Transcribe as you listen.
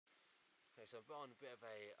Okay, so I'm on a bit of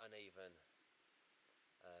a uneven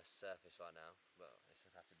surface right now, but it's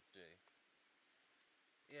just have to do.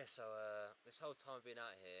 Yeah, so this whole time I've been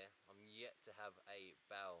out here, I'm yet to have a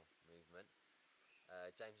bowel movement.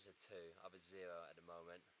 James is a 2, I'm a 0 at the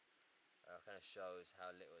moment. Kind of shows how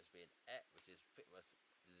little it's been ate, which is pretty much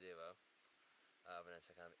 0. Other than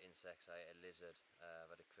some kind of insects, I ate a lizard, I've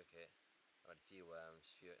had a cricket, I've had a few worms,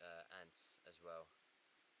 a few ants as well,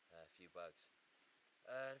 a few bugs.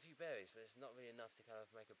 And a few berries, but it's not really enough to kind of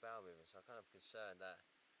make a bowel movement, so I'm kind of concerned that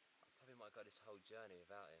I probably might have got this whole journey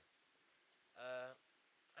without it.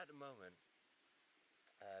 At the moment,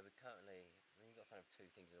 we've got kind of two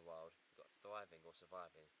things in the world. We've got thriving or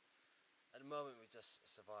surviving. At the moment we're just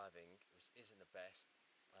surviving, which isn't the best.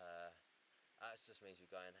 That just means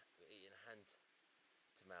we're eating hand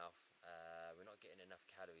to mouth, we're not getting enough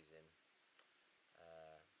calories in.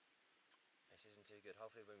 This isn't too good.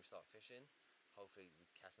 Hopefully when we start fishing, hopefully we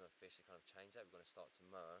catch enough fish to kind of change that. We're going to start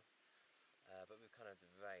tomorrow. But with kind of the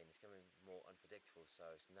rain, it's becoming more unpredictable, so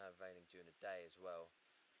it's now raining during the day as well,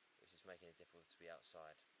 which is making it difficult to be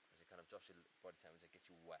outside, because it kind of drops your body temperature and gets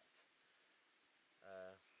you wet.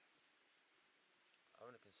 I'm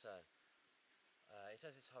under concern. In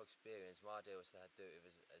terms of this whole experience, my idea was to do it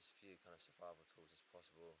with as few kind of survival tools as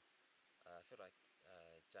possible. I feel like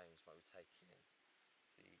James might be taking the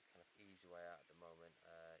kind of easy way out at the moment,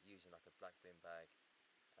 using like a black bin bag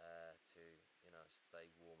to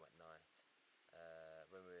stay warm at night.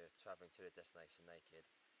 When we were travelling to the destination naked,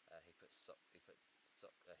 he put his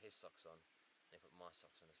socks on, and he put my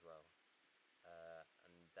socks on as well.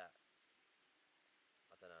 And that,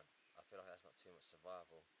 I don't know, I feel like that's not too much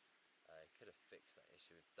survival. He could have fixed that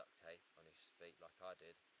issue with duct tape on his feet like I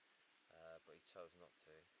did, but he chose not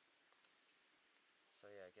to.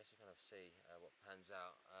 So yeah, I guess you kind of see what pans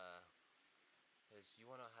out, because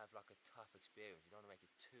you want to have like a tough experience. You don't want to make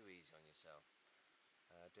it too easy on yourself.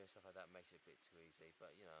 Doing stuff like that makes it a bit too easy,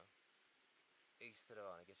 but you know, each to their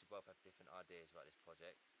own. I guess we both have different ideas about this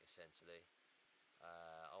project, essentially.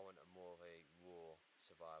 I want more of a raw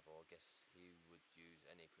survival. I guess he would use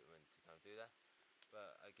any equipment to kind of do that,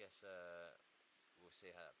 but I guess we'll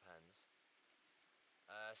see how that pans.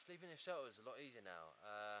 Sleeping in the shelter is a lot easier now.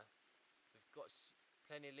 We've got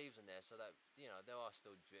plenty of leaves on there, so that there are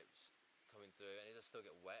still drips coming through, and it does still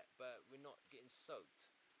get wet, but we're not getting soaked.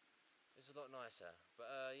 It's a lot nicer.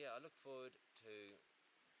 But yeah, I look forward to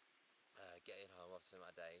getting home after some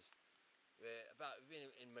of my days. We've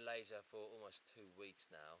been in Malaysia for almost 2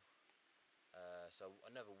 weeks now, so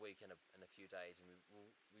another week and a few days, and we've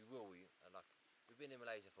been in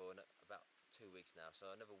Malaysia for about 2 weeks now,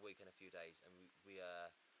 so another week and a few days, and we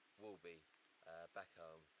will be back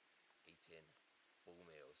home eating full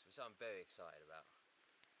meals, which I'm very excited about.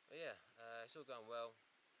 But yeah, it's all going well.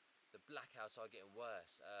 The blackouts are getting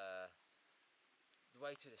worse. The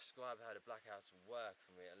way to describe how the blackouts work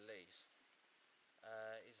for me, at least,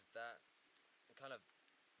 is that it kind of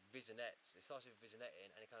visionettes. It starts with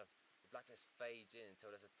visionetting, and the blackness fades in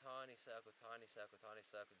until there's a tiny circle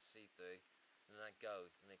to see through, and then that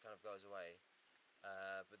goes, and it kind of goes away.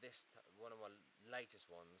 But one of my latest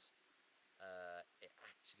ones, it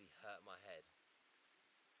actually hurt my head.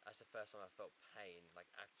 That's the first time I felt pain, like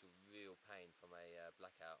actual real pain from a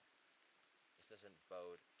blackout. This doesn't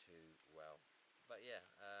bode too well. But yeah,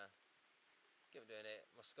 keep doing it.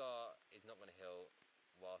 My scar is not going to heal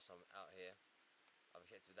whilst I'm out here. I've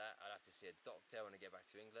accepted that. I'll have to see a doctor when I get back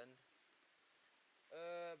to England.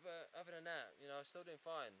 But other than that, I'm still doing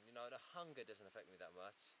fine. The hunger doesn't affect me that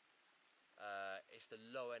much. It's the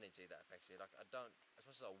low energy that affects me. Like, as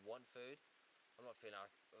much as I want food, I'm not feeling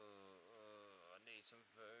like, I need some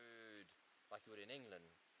food, like you would in England.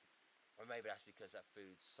 Or maybe that's because that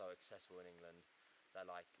food's so accessible in England that,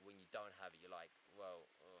 like, when you don't have it, you're like, well,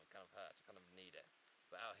 it kind of hurts, I kind of need it.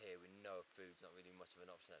 But out here, we know food's not really much of an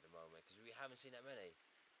option at the moment, because we haven't seen that many.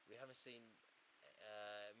 We haven't seen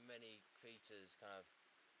many creatures, kind of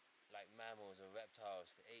like mammals or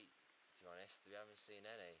reptiles, to eat, to be honest. We haven't seen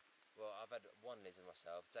any. Well, I've had one lizard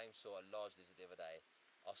myself. James saw a large lizard the other day.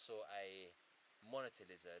 I saw a monitor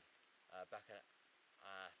lizard back at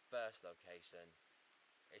our first location.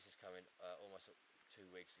 This is coming almost 2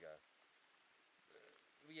 weeks ago.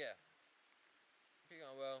 But yeah, keep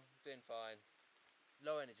going well, doing fine.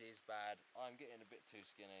 Low energy is bad. I'm getting a bit too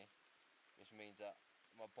skinny, which means that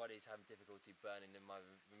my body's having difficulty burning in my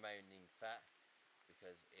remaining fat,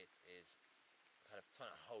 because it is kind of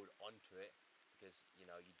trying to hold onto it, because you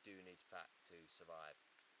do need fat to survive.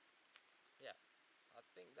 Yeah, I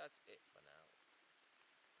think that's it for now.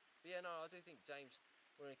 But yeah, no, I do think James,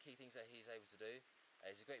 one of the key things that he's able to do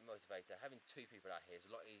is a great motivator. Having 2 people out here is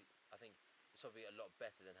a lot. I think it's probably a lot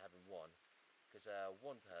better than having one. because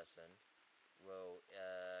one person will,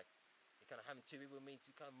 kind of having two people means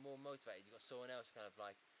you're kind of more motivated. You've got someone else to kind of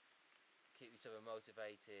like keep each other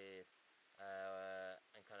motivated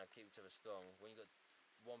and kind of keep each other strong. When you've got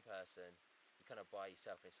one person, you're kind of by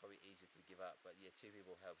yourself, and it's probably easier to give up. But yeah, two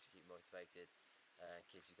people helps you keep motivated and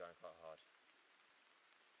keeps you going quite hard.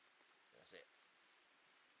 That's it.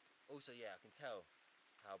 Also, yeah, I can tell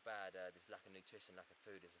how bad this lack of nutrition, lack of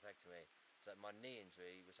food is affecting me. So my knee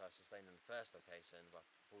injury, which I sustained on the first location, by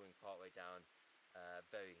falling partway down,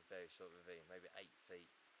 very, very short ravine, maybe 8 feet,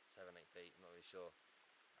 7, 8 feet, I'm not really sure.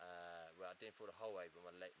 Well, I didn't fall the whole way, but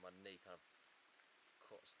my knee kind of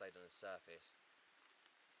stayed on the surface.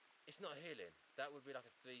 It's not healing. That would be like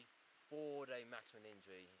a 3-4 day maximum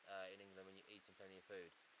injury in England when you're eating plenty of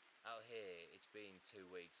food. Out here, it's been 2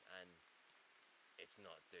 weeks and it's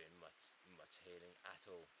not doing much healing at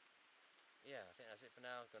all. Yeah, I think that's it for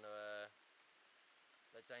now. I'm gonna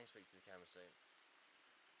let Jane speak to the camera soon.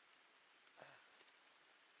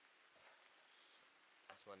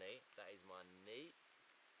 That's my knee. That is my knee.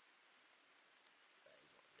 That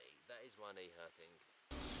is my knee. That is my knee hurting.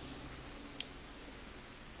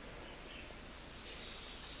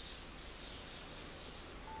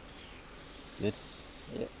 Good.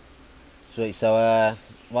 Yeah. Sweet. So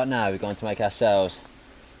right now we're going to make ourselves,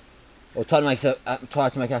 or try to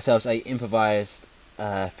make ourselves a improvised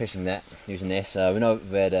fishing net using this. We know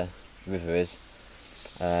where the river is.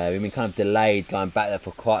 We've been kind of delayed going back there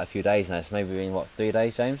for quite a few days now. It's maybe been what, 3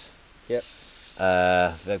 days, James? Yep.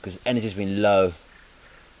 Because energy's been low.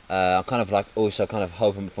 I'm kind of like also kind of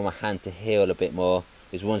hoping for my hand to heal a bit more,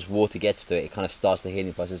 because once water gets to it, it kind of starts the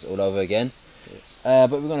healing process all over again.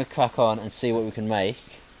 But we're going to crack on and see what we can make.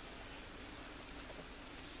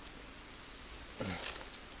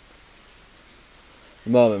 At the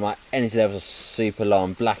moment my energy levels are super low.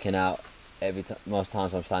 I'm blacking out most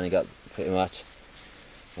times I'm standing up, pretty much.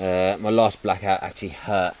 My last blackout actually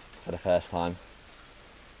hurt for the first time.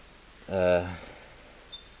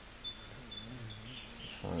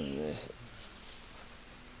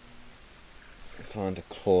 Find a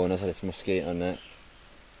corner so there's mosquito net.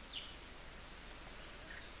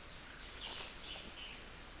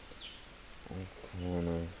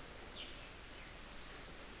 Corner.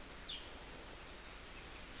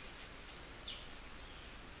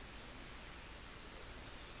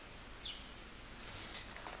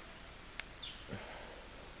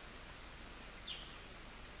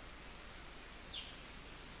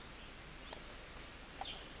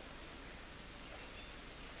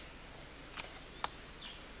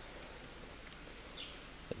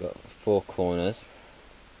 I've got 4 corners.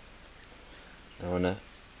 I want to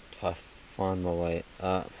try to find my way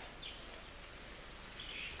up.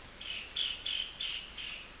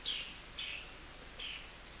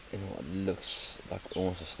 In what looks like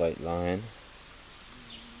almost a straight line.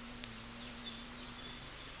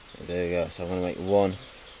 There we go. So I'm going to make one.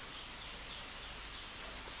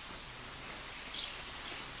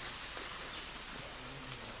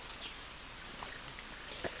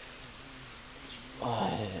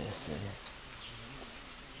 Oh, let's see.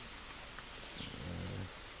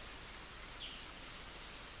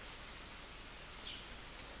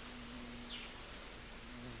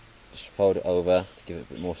 Just fold it over to give it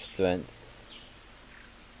a bit more strength.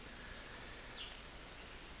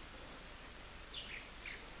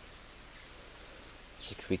 So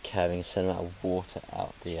you could be carrying a certain amount of water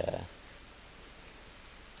out the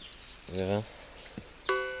river.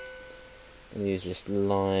 And use this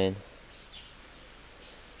line.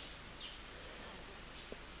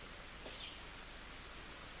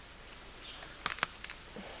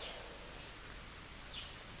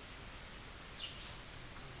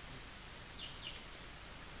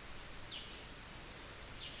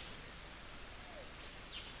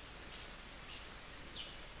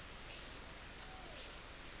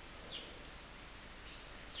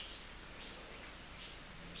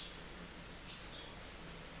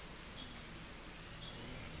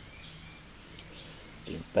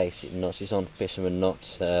 Basic knots. It's on fisherman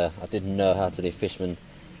knots. I didn't know how to do fisherman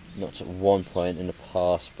knots at one point in the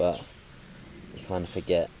past, but you kind of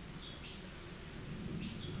forget.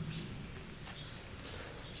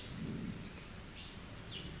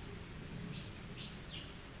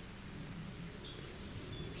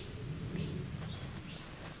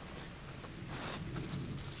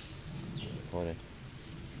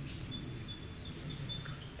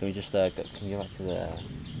 Can we just can we go back to the?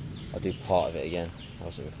 I'll do part of it again. I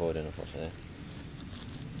wasn't recording, unfortunately.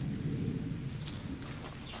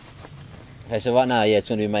 Okay, so right now, yeah, it's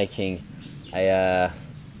going to be making a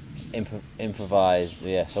improvised.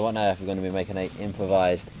 Yeah, so right now we're going to be making a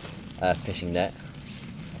improvised fishing net.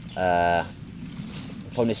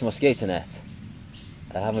 from this mosquito net.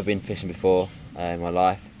 I haven't been fishing before in my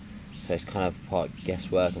life, so it's kind of part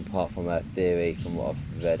guesswork and part from a theory from what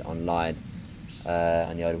I've read online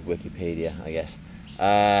on the old Wikipedia, I guess.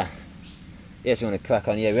 Yeah, so I'm going to crack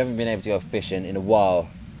on. Yeah, we haven't been able to go fishing in a while.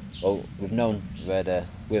 Well, we've known where the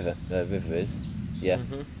river is. Yeah.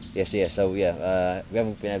 Yes. Yeah. So yeah, we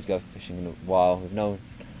haven't been able to go fishing in a while. We've known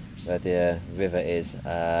where the river is,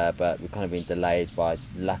 but we've kind of been delayed by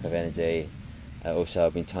lack of energy. Also,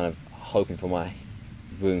 I've been kind of hoping for my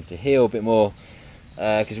wound to heal a bit more,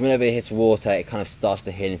 because whenever it hits water, it kind of starts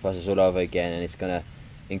the healing process all over again, and it's going to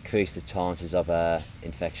increase the chances of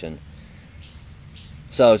infection.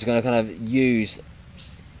 So I was going to kind of use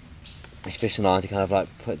this fishing line to kind of like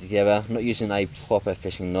put it together. I'm not using a proper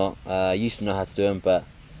fishing knot. I used to know how to do them, but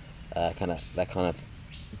that kind of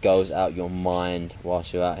goes out your mind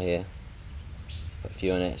whilst you're out here. Put a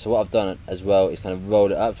few on it. So what I've done as well is kind of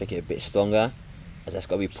roll it up to make it a bit stronger, as that's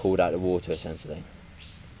got to be pulled out of the water essentially.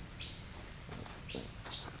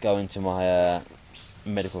 Just go into my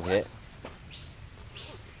medical kit.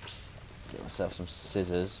 Get myself some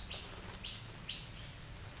scissors,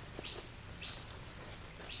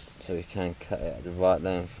 so we can cut it at the right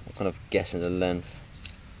length. I'm kind of guessing the length.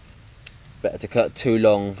 Better to cut too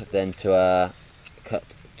long than to cut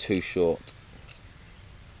too short.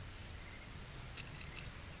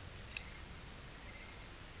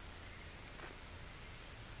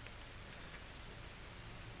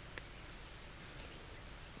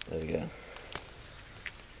 There we go.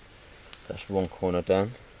 That's one corner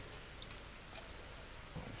done.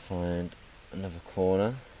 I'll find another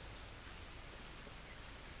corner.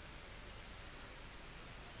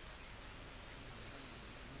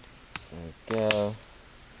 There we go.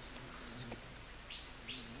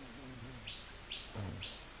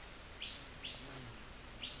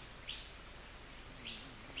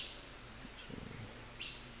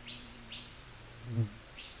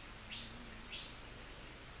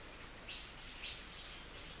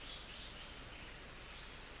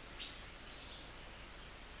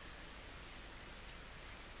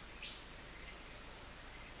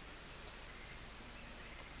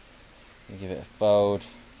 Give it a fold.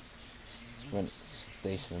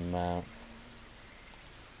 Decent amount,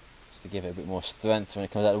 just to give it a bit more strength when it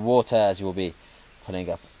comes out of the water, as you will be pulling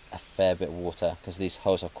up a fair bit of water because these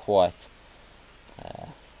holes are quite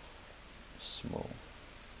small,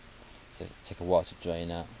 so it take a while to drain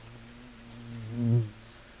out.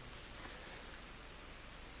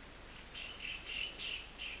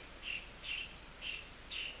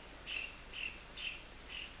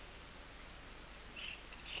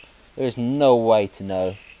 There is no way to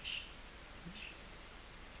know.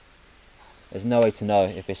 There's no way to know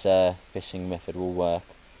if this fishing method will work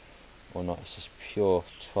or not. It's just pure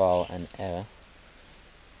trial and error.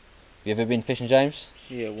 You ever been fishing, James?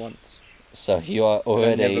 Yeah, once. So you are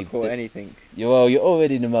already. I've never caught anything. You're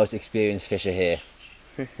already the most experienced fisher here.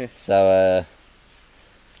 So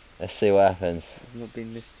let's see what happens. I've not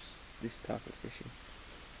been this type of fishing.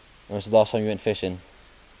 When was the last time you went fishing?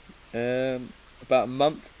 About a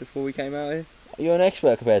month before we came out here. You're an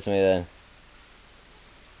expert compared to me then.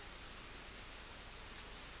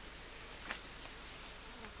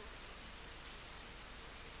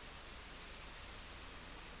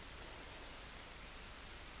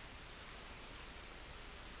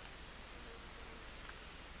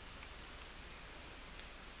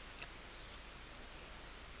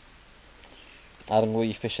 How long were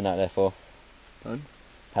you fishing out there for? Pardon?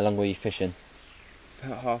 How long were you fishing?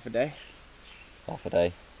 About half a day. Half a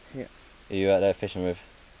day? Yeah. Who are you out there fishing with?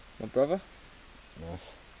 My brother.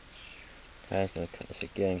 Nice. Okay, I'm going to cut this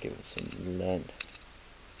again, give it some length.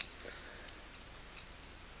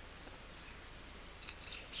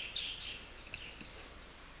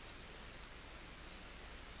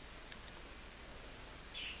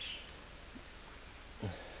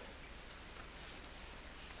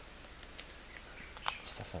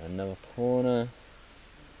 Stuff out another corner.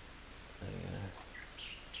 There we go.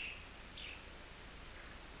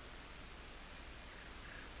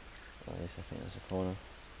 At least I think there's a corner.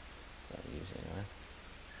 Don't use it anyway.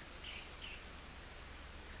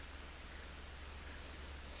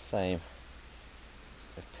 Same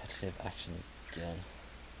repetitive action again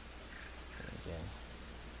and again.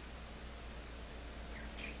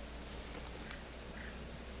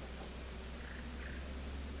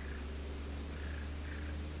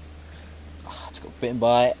 Ah, it's got bitten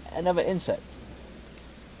by another insect.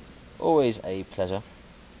 Always a pleasure.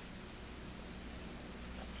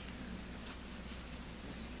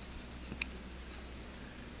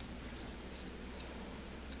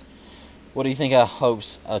 What do you think our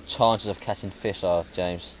hopes, our chances of catching fish are,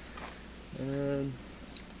 James?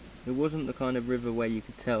 It wasn't the kind of river where you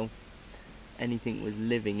could tell anything was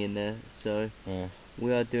living in there, so Yeah.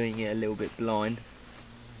 we are doing it a little bit blind.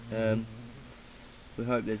 We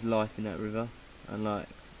hope there's life in that river, unlike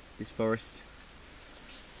this forest.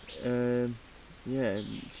 Yeah,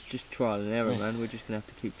 it's just trial and error, man. We're just gonna have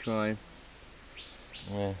to keep trying.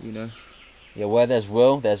 Yeah. You know. Yeah. Where there's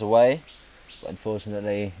will, there's a way. But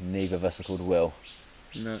unfortunately, neither of us are called Will.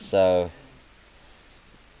 No. So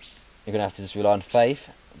you're gonna have to just rely on faith.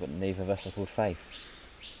 But neither of us are called Faith.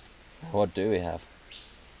 So what do we have?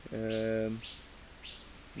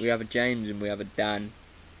 We have a James and we have a Dan.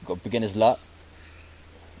 We've got beginner's luck.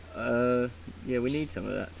 Yeah, we need some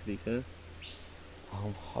of that, to be fair.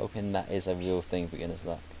 I'm hoping that is a real thing, beginner's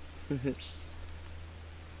luck.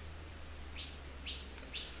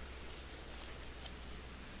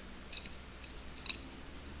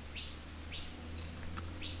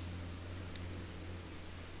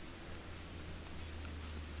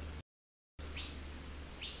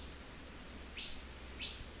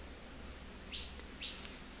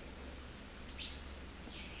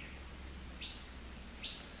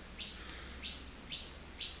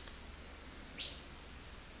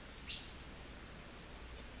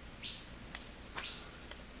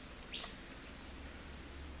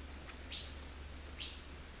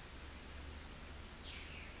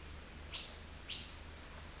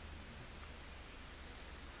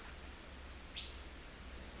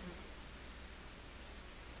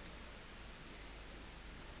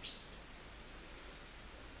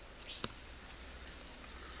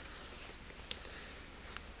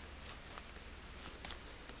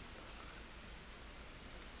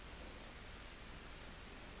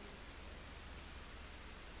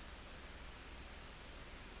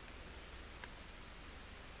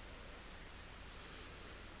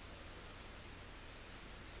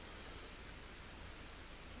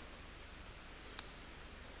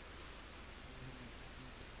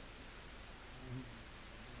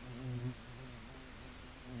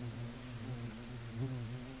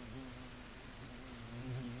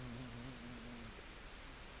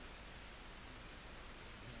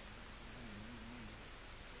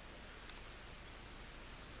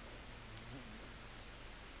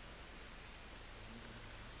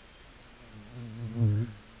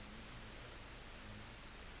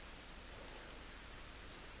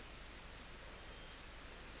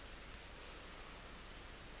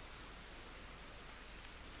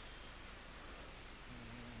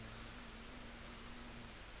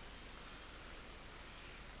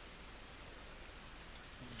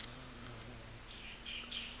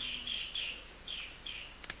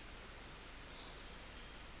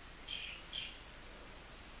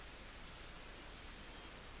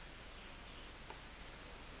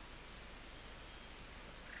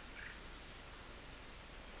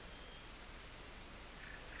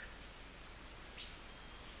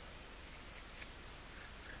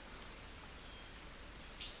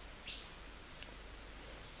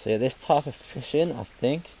 So yeah, this type of fishing, I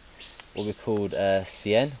think, will be called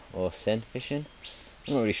Sien or Sen fishing.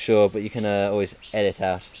 I'm not really sure, but you can always edit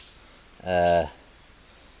out or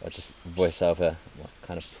just voice over what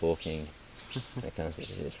kind of talking. That kind of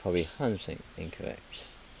stuff. It's probably 100% incorrect.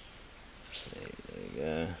 So, there you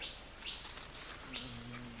go.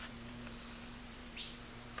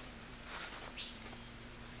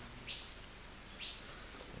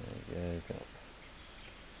 There you go.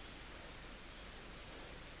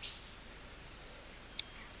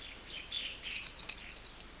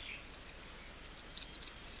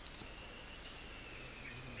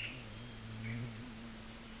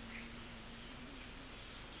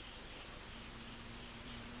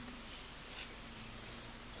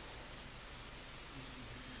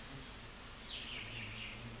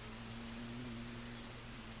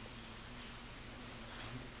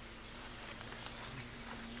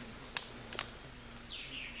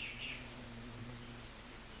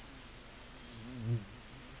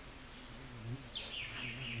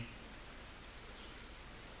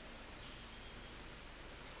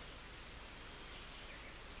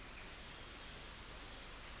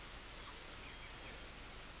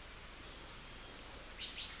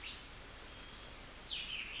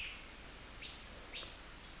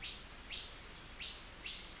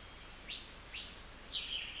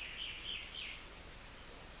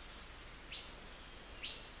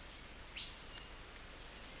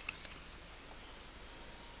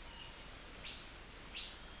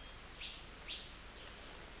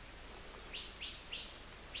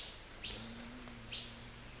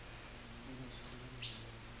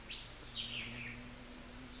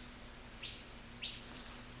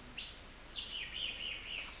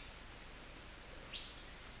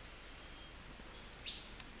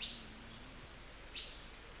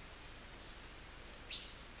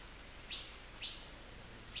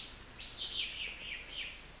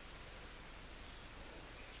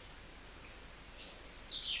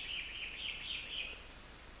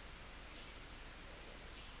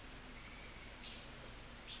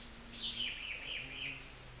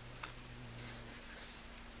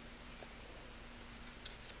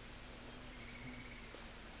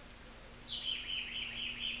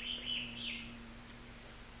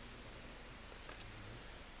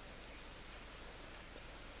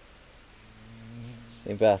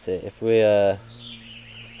 Think about it. If we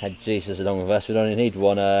had Jesus along with us, we'd only need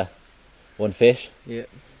one fish. Yeah.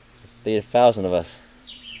 Feed 1,000 of us.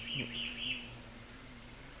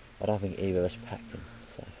 I don't think either of us packed him,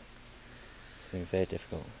 so it's going to be very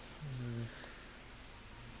difficult.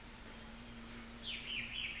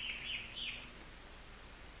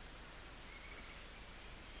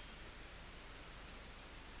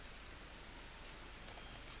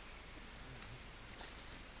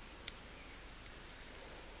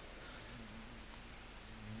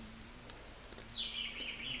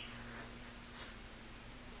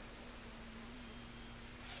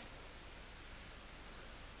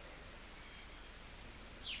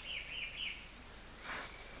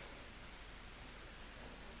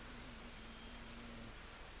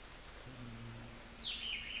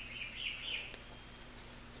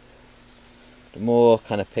 The more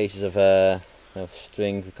kind of pieces of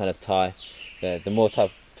string we kind of tie, the more type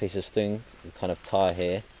pieces of string we kind of tie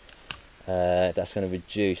here, that's going to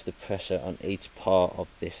reduce the pressure on each part of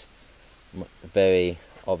this very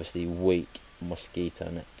obviously weak mosquito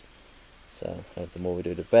net. So the more we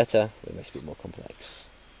do, the better. It makes it a bit more complex.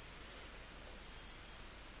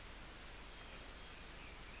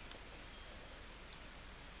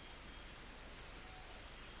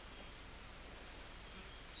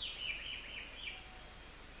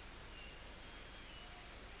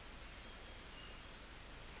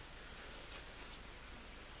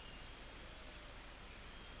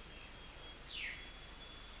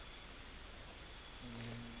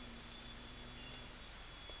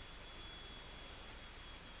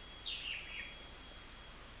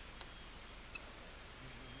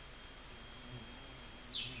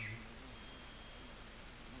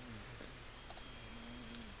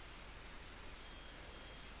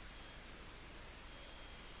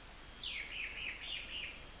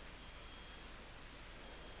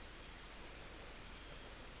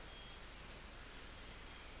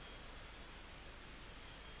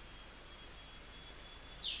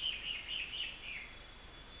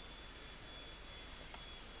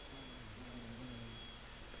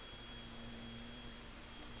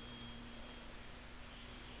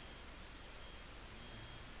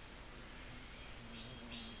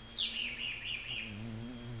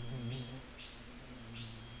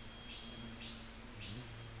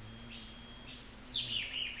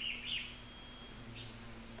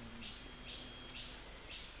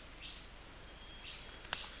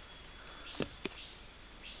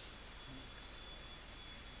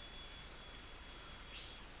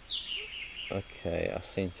 Okay, I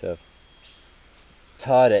seem to have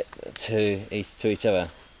tied it to each other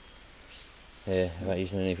here without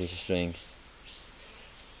using any piece of string.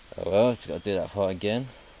 Oh well, just got to do that part again.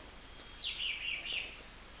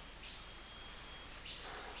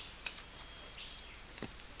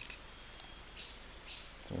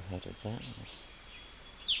 Don't know how I did that.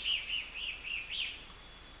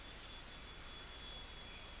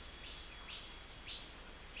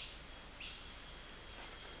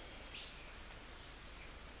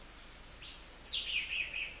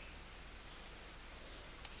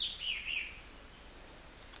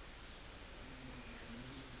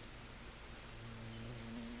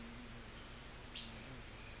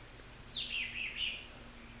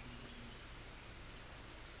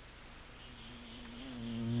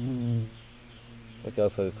 We'll go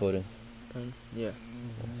for recording. Yeah.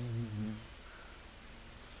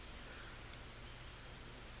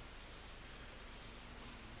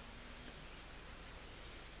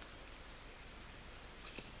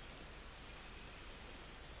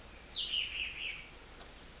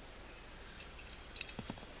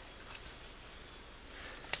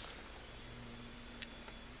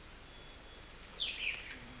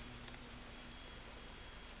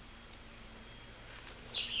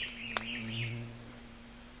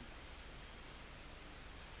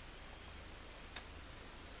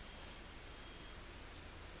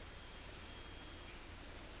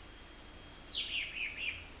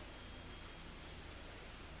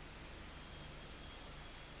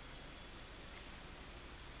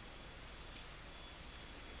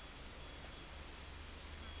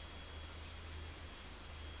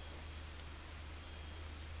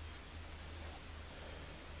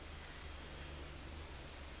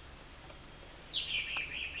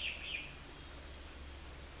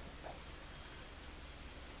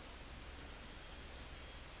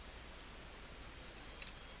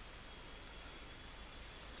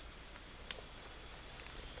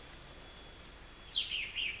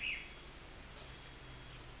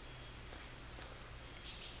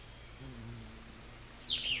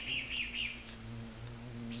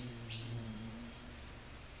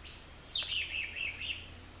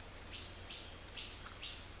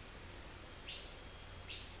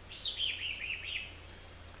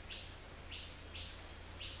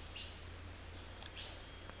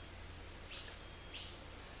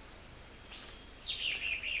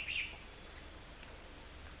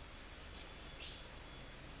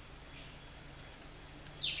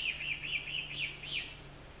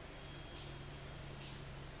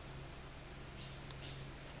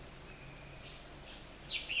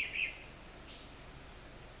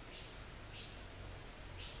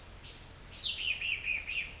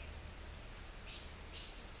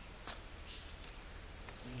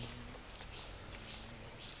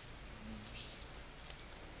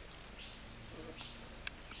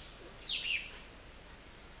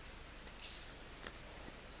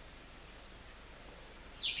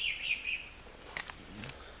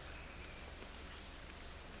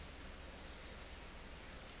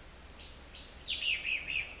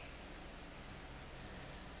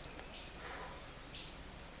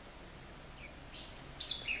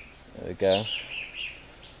 go.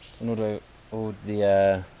 And all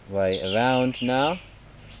the way around now.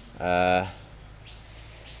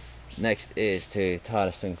 Next is to tie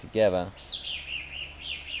the string together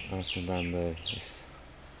on some bamboo. It's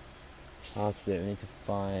hard to do. We need to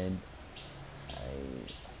find a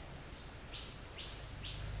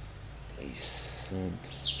decent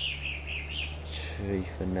tree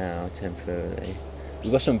for now, temporarily.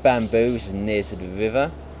 We've got some bamboo which is near to the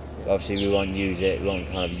river. Obviously we won't use it, we won't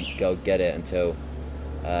kind of go get it until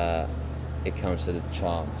it comes to the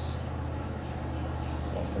chance.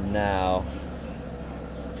 So for now,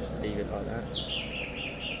 Just leave it like that.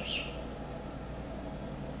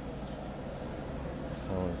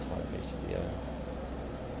 I want to tie the pieces together.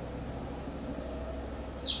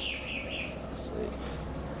 Let's see.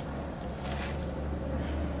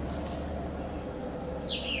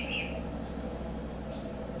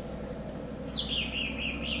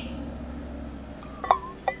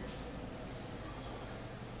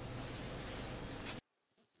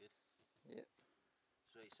 Yep.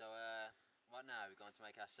 Sweet. So right now we're going to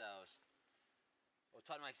make ourselves, or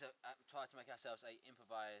try to make ourselves a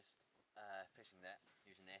improvised fishing net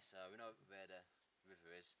using this. So we know where the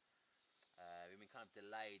river is. We've been kind of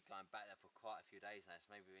delayed going back there for quite a few days now. It's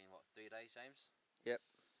maybe been what, 3 days, James? Yep.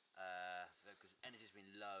 Because energy's been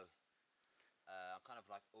low. I'm kind of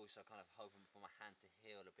like also kind of hoping for my hand to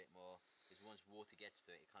heal a bit more, because once water gets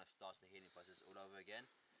to it, it kind of starts the healing process all over again.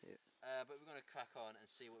 Yep. But we're going to crack on and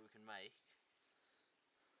see what we can make.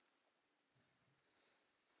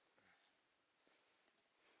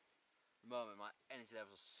 At the moment, my energy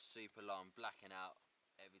levels are super low. I'm blacking out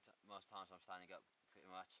most times I'm standing up, pretty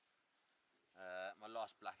much. My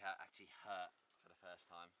last blackout actually hurt for the first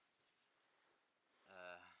time.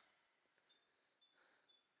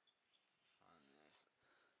 Find this.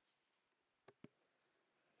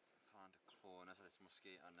 Find a corner so this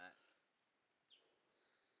mosquito net.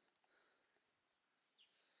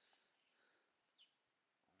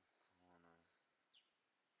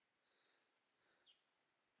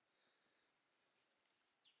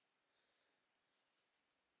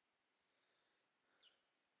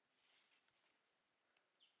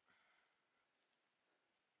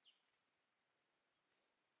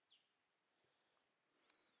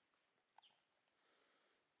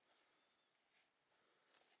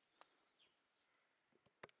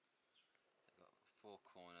 Corner. I've got 4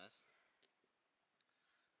 corners.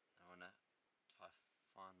 I want to try to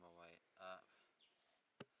find my way up.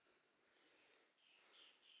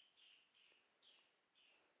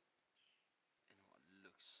 In what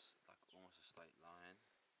looks like almost a straight line.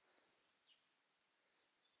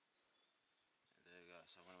 There we go.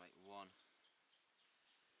 So I'm going to make one.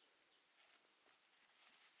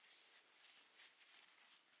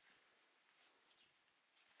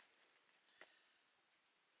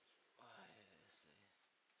 Let's see.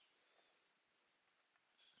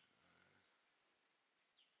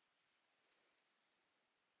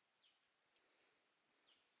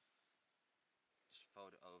 Just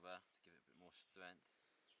fold it over to give it a bit more strength.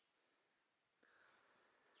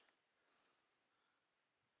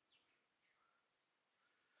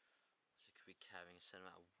 So it could be carrying a certain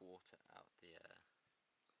amount of water out the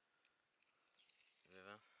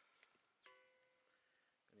river.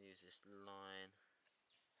 I'm going to use this line.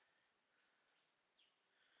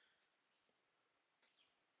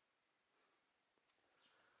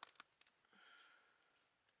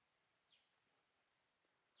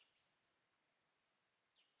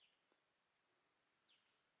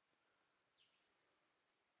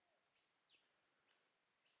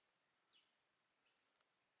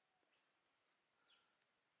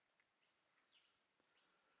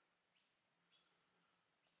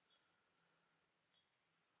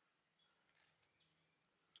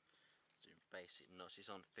 Basic knots.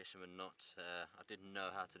 It's on fisherman knots. I didn't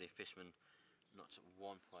know how to do fisherman knots at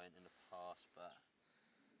one point in the past, but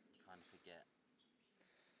you kind of forget.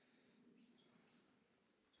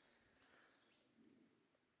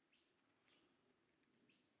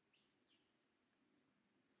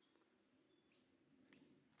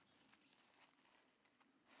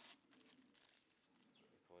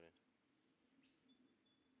 Recording.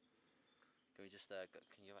 Can we just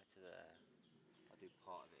can you go back to the? I'll do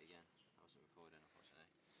part of it again. I wasn't recording,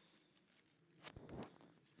 unfortunately.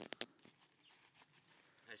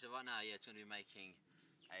 Okay, so right now, yeah, it's going to be making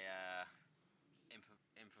a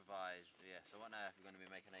improvised. Yeah, so right now we're going to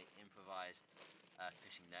be making a improvised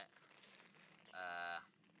fishing net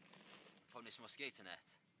from this mosquito net.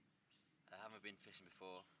 I haven't been fishing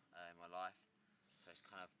before in my life, so it's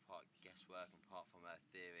kind of part guesswork and part from a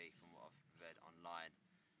theory from what I've read online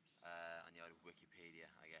on the old Wikipedia,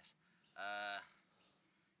 I guess.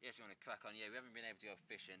 Yes, you want to crack on. Yeah, we haven't been able to go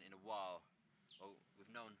fishing in a while. Well, we've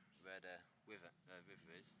known where the river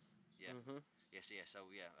is. Yeah. Yes. Yeah. So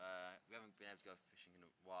yeah, we haven't been able to go fishing in a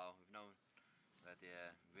while. We've known where the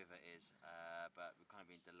river is, but we've kind of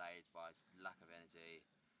been delayed by lack of energy.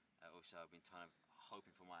 Also, I've been kind of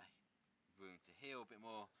hoping for my wound to heal a bit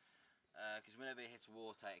more, because whenever it hits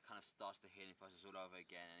water, it kind of starts the healing process all over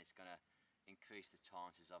again, and it's going to increase the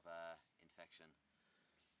chances of infection.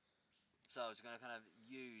 So I was going to kind of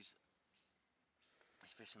use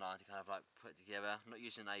this fishing line to kind of like put it together. I'm not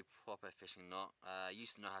using a proper fishing knot. I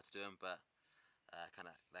used to know how to do them, but that kind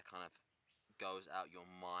of goes out your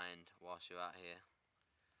mind whilst you're out here.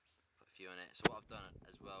 Put a few on it. So what I've done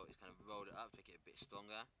as well is kind of rolled it up to make it a bit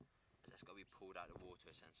stronger, as that's got to be pulled out of the water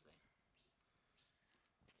essentially.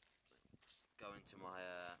 Let's go into my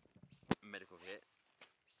medical kit.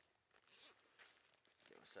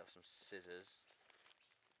 Get myself some scissors,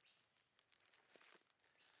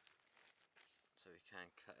 so we can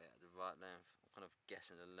cut it at the right length. I'm kind of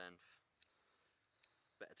guessing the length.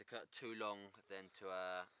 Better to cut too long than to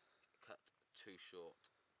cut too short.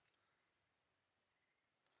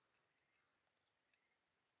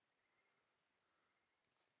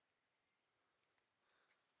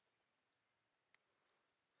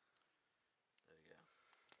 There we go.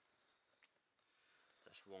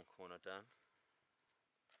 That's one corner done.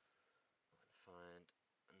 Find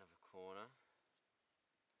another corner.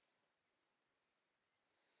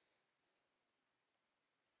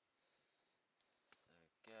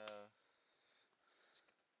 There we go.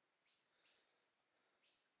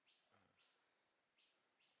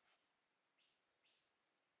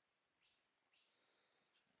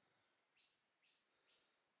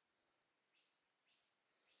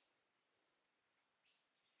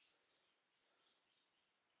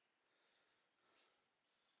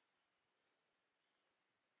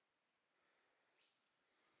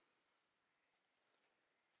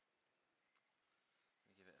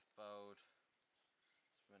 Give it a fold.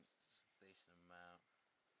 Sprint a decent amount,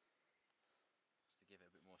 just to give it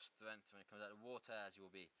a bit more strength when it comes out of the water, as you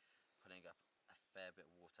will be putting up a fair bit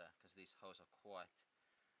of water, because these holes are quite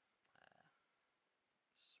small,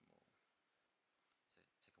 so it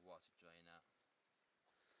take a while to drain out.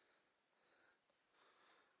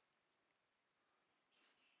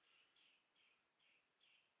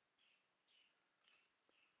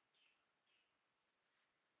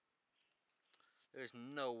 There is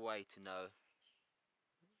no way to know.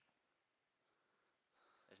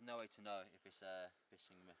 There's no way to know if this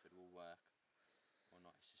fishing method will work or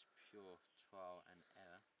not. It's just pure trial and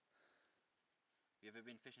error. You ever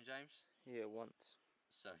been fishing, James? Yeah, once.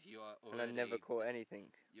 So you are already. And I never caught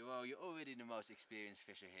anything. You're already the most experienced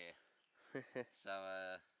fisher here. So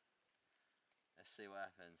let's see what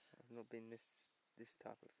happens. I've not been this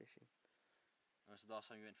type of fishing. When was the last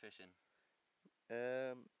time you went fishing?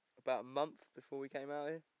 About a month before we came out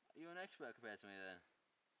here. You're an expert compared to me then.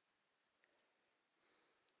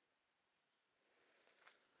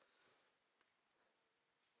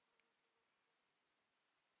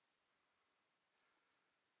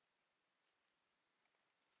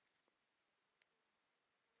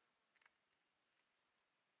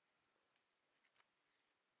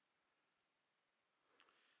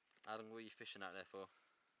 How long were you fishing out there for?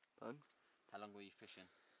 Pardon? How long were you fishing?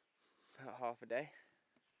 About half a day.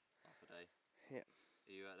 Half a day? Yeah.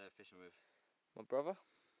 Who are you out there fishing with? My brother.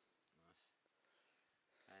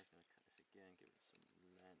 Nice. Okay, I'm going to cut this again, give it some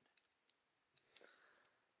length. Stuff out another corner.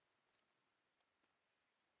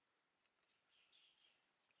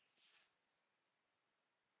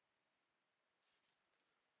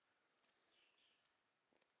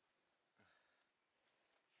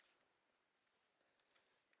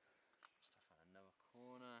 There we go. Oh, at least I think that's a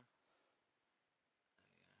corner.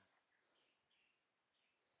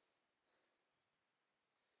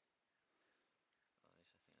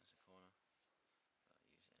 But I'll use it anyway.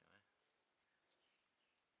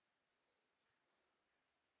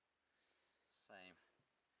 Same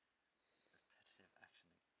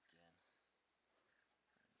repetitive action again and again.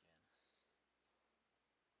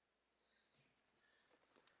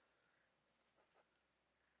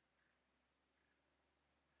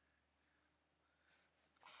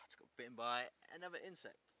 Oh, it's got bitten by another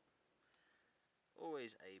insect.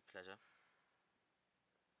 Always a pleasure.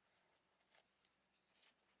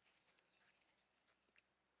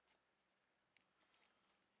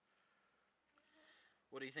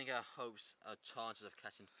 What do you think our hopes, our chances of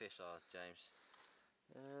catching fish are, James?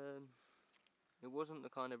 It wasn't the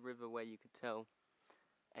kind of river where you could tell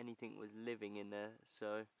anything was living in there,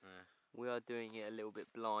 so Yeah. we are doing it a little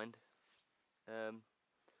bit blind.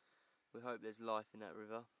 We hope there's life in that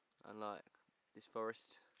river, unlike this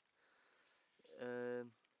forest.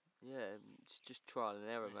 Yeah, it's just trial and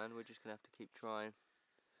error, man. We're just gonna have to keep trying.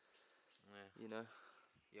 Yeah. You know.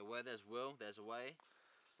 Yeah, where there's will, there's a way.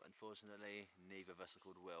 But unfortunately, neither of us are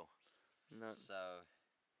called Will. No. So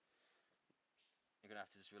you're gonna have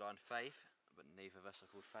to just rely on faith, but neither of us are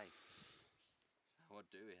called Faith. So what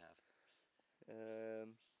do we have?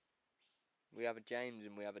 We have a James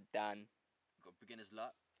and we have a Dan. We've got beginner's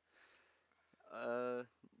luck.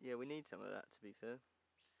 Yeah, we need some of that, to be fair.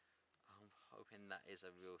 I'm hoping that is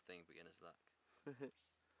a real thing, beginner's luck.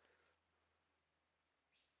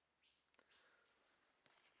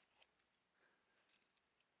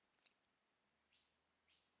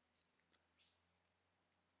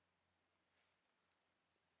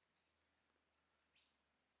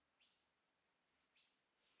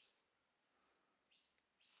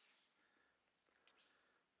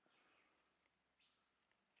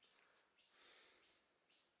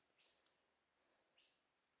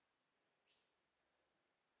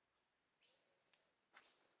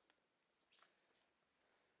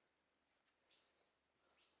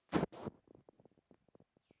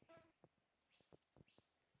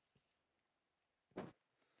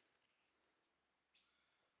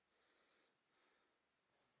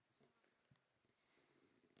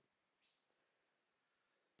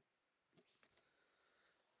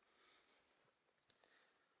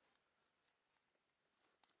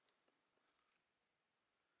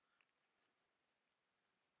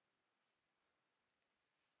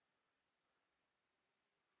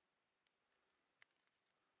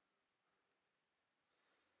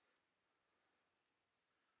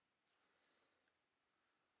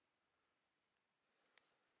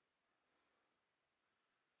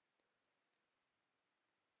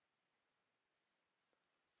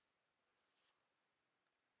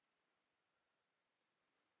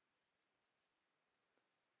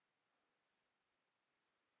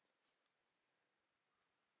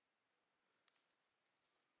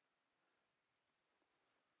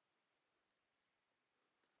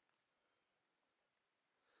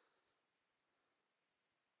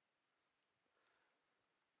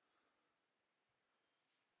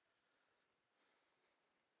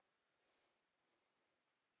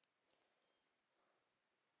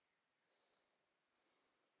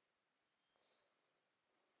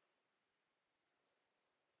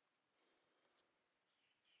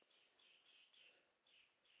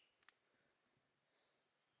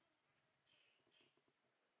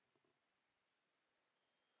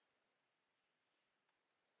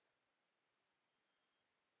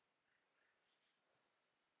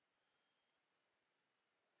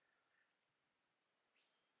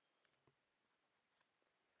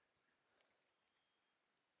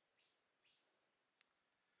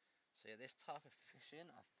 So yeah, this type of fishing,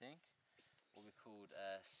 I think, will be called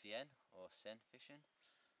Cien or Sen fishing.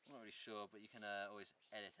 I'm not really sure, but you can always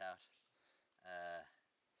edit out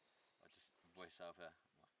or just voice over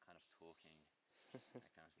what kind of talking that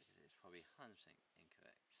kind of thing. It's probably 100%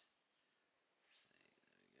 incorrect. So,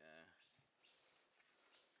 there we go.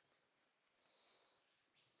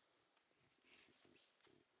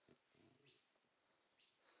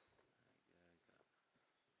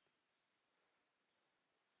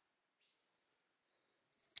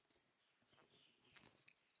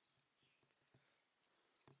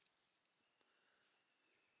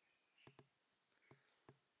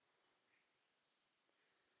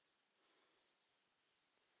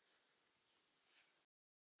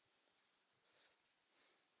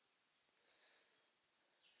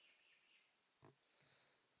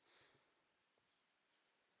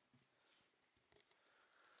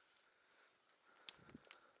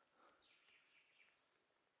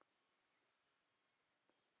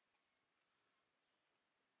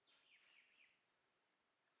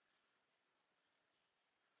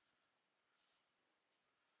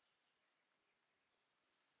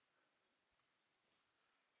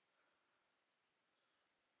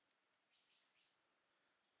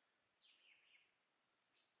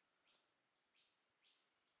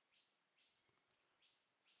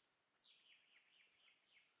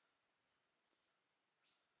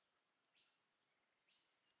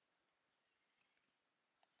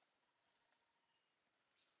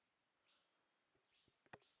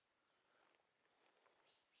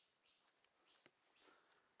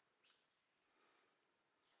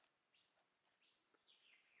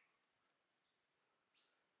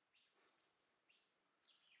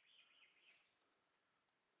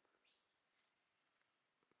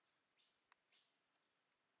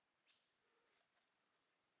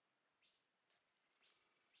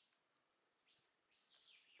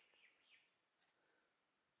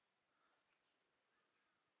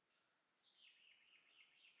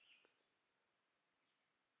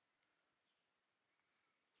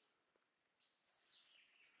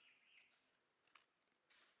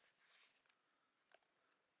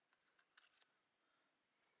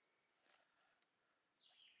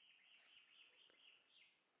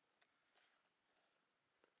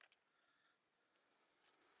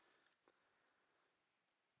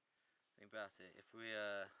 about it, if we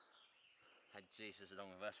had Jesus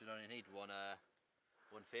along with us, we'd only need one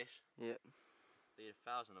fish. Yep. Be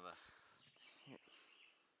 1,000 of us. Yep.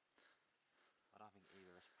 I don't think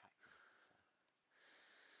either of us practice, so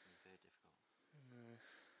it's going to be very difficult. No.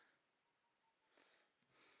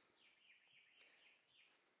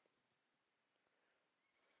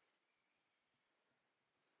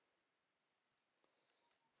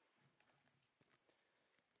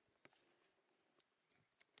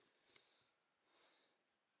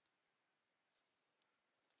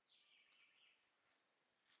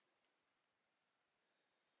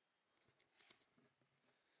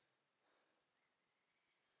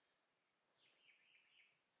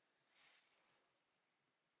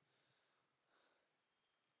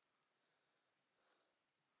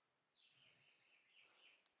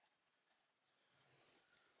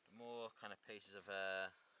 The more kind of pieces of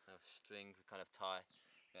string we kind of tie,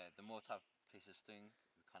 the more type of pieces of string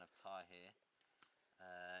we kind of tie here,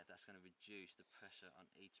 that's going to reduce the pressure on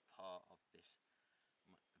each part of this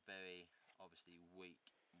very obviously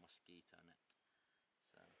weak mosquito net.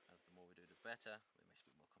 So the more we do, the better. It makes it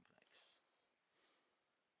a bit more complex.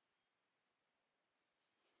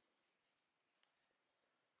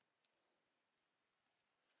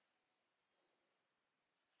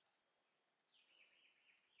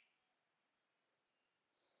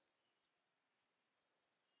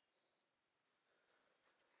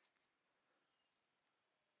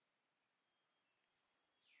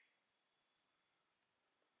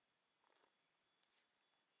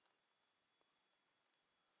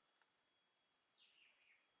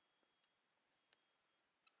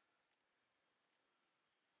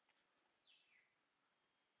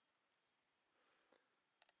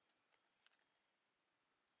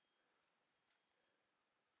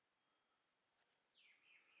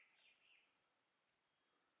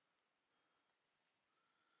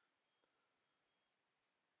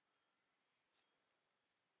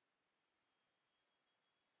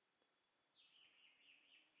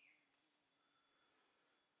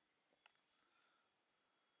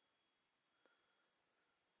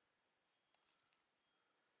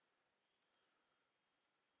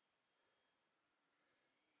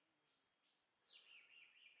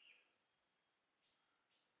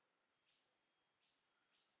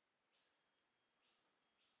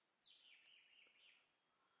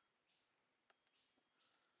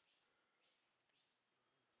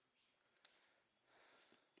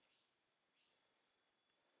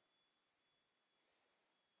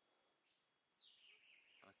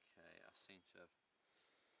 Okay, I seem to have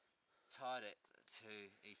tied it to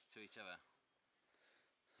each other.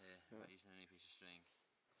 Here, by using a new piece of string.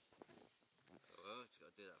 Oh, just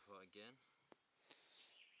got to do that part again. Don't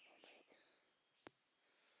know how I did that.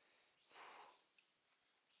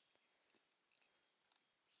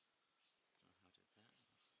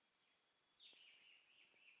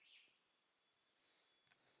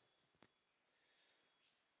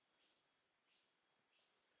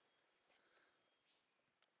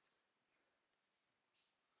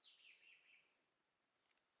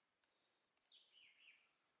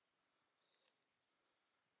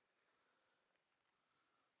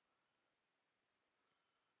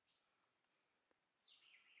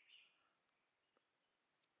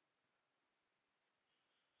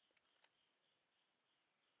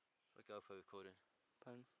 We go for recording.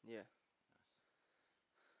 Pardon? Yeah.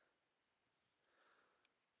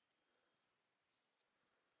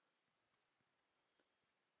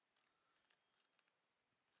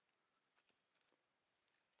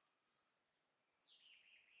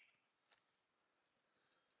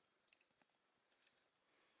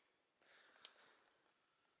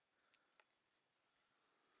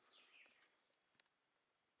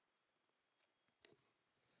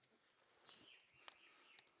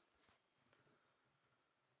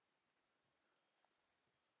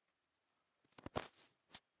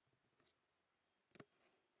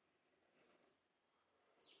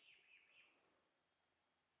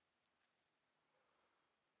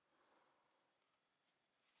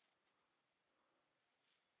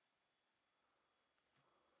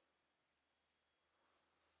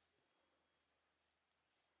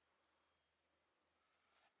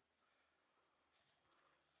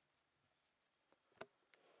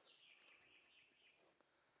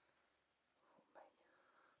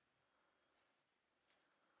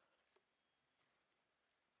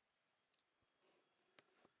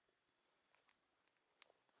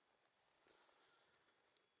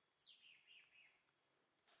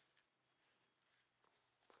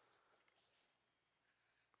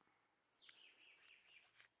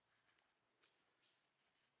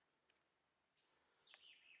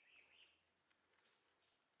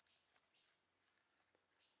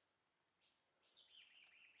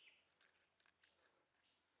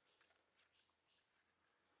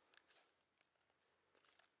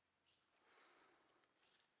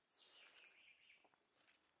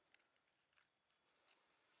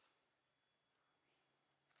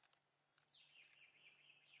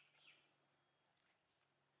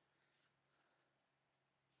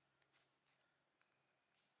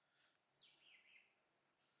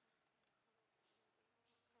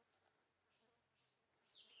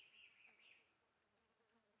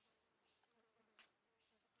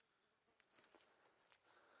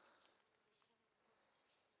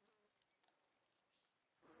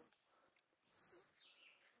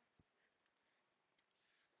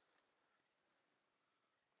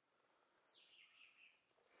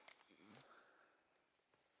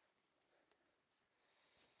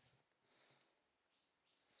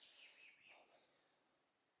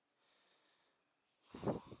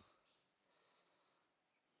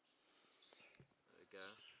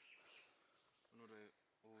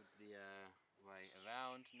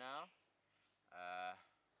 now.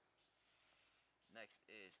 Next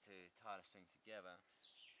is to tie the string together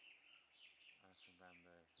and some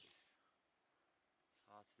bamboo. It's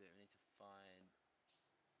hard to do. We need to find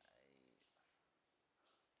a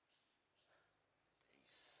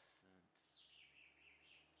decent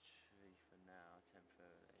tree for now,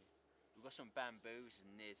 temporarily. We've got some bamboo which is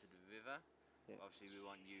near to the river. Yeah. Obviously we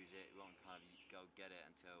won't use it, we won't kind of go get it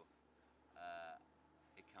until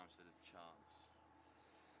it comes to the chance.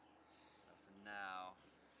 So for now,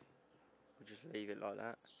 We'll just leave it like that.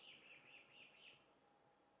 I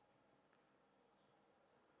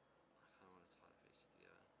kind of want to tie the pieces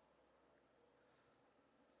together.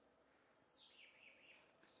 Let's see.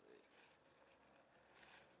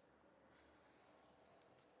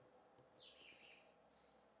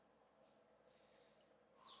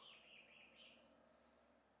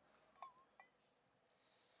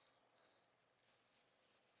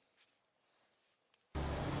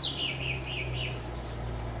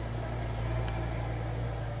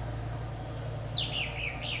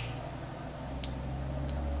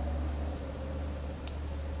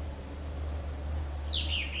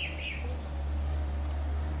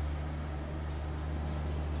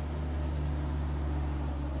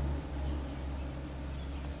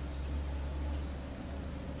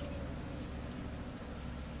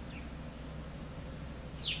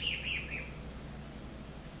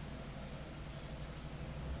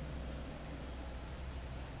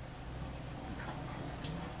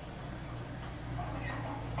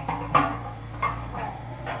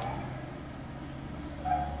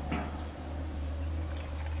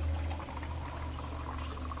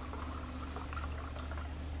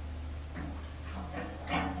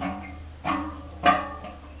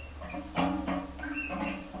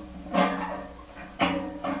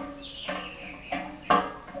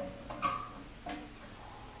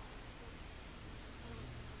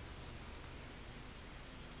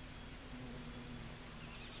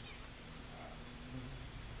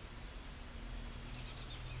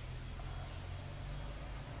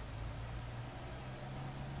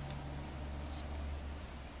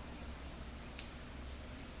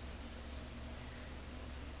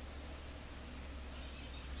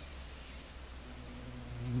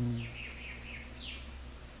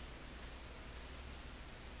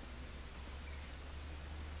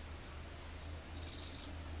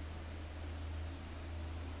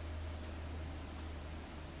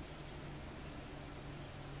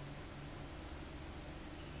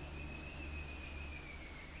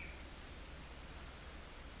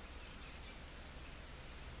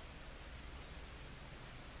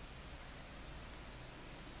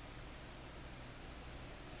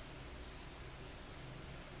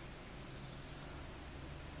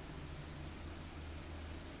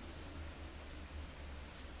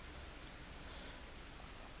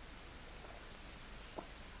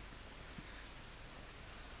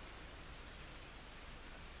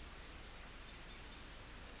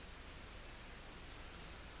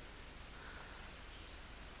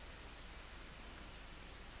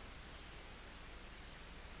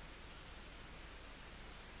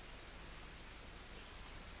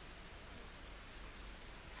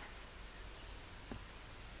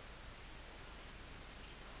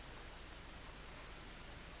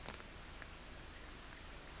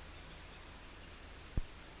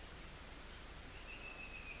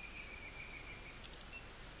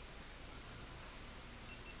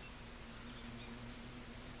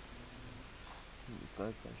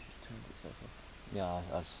 GoPro's just turned itself off. Yeah,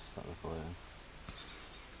 I stopped recording.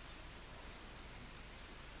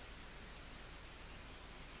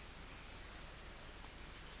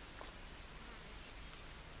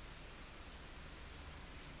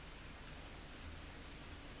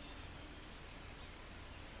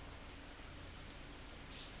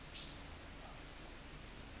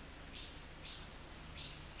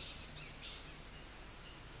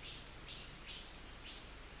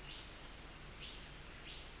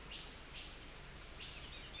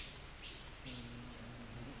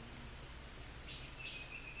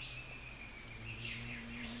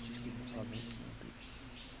 Just give it 5 minutes.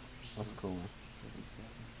 That's cool, man.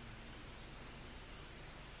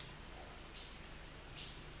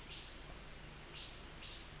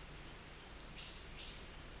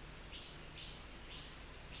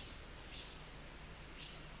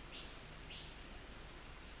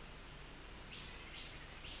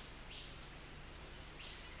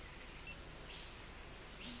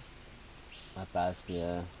 My bad for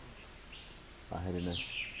the lightheadedness.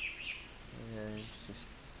 Yeah, it's just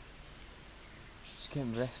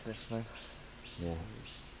getting restless, man. Yeah.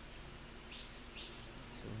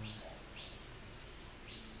 So,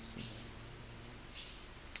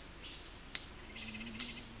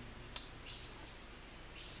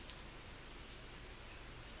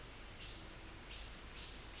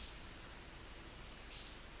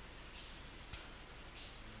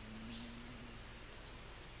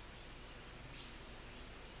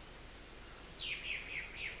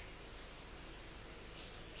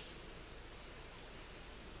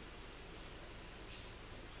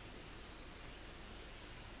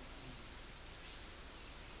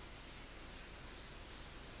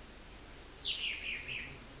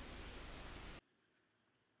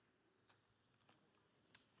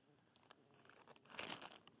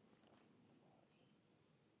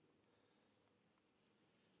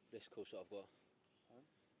 this cool shot I've got. Huh?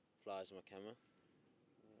 Flies on my camera.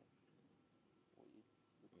 Yeah. What you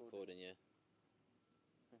Recording, yeah.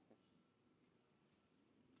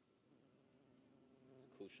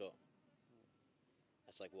 Cool shot. Yeah.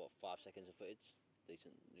 That's like what, 5 seconds of footage?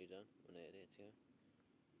 Decently done when they edit it together.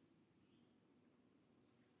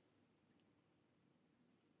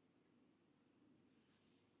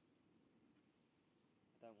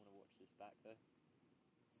 I don't want to watch this back though.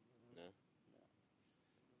 No? No.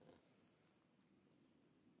 No.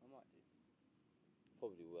 I might do.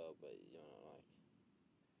 Probably will, but you know, like.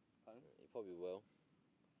 Pardon? You probably will.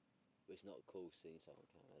 But it's not cool seeing stuff on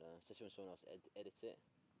camera, especially when someone else edits it.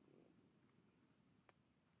 Yeah.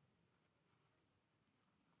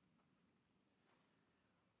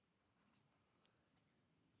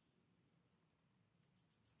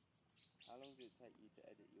 How long did it take you to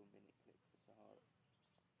edit your minute clip for Sahara?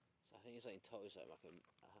 So I think it's like in total it's like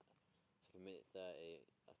a minute 30,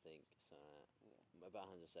 I think, so Yeah. about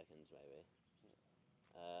 100 seconds maybe.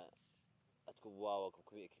 Yeah. That took a while, my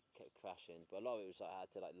computer kept crashing, but a lot of it was like I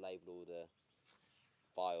had to like label all the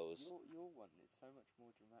files. Your one is so much more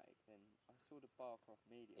dramatic than I saw the Barcroft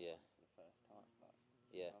Media Yeah. one for the first time, like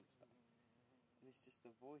Yeah. months back. And it's just the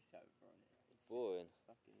voiceover on it. It's Boring. just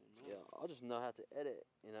fucking annoying. Yeah, I just know how to edit,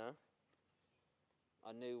 you know.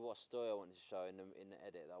 I knew what story I wanted to show in the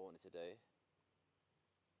edit that I wanted to do.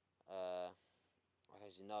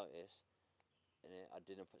 As you notice, in it, I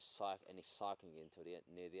didn't put any cycling in until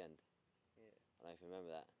near the end. Yeah. I don't know if you remember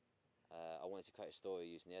that. I wanted to create a story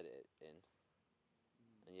using the edit in,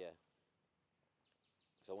 and yeah.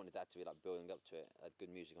 So I wanted that to be like building up to it. I had good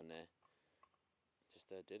music on there. Just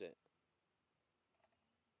did it.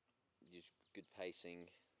 Used good pacing.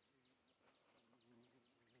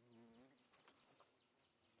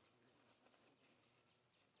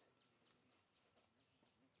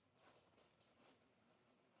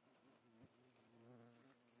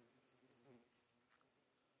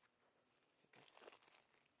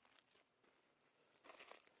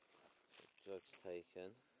 Drugs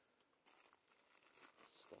taken.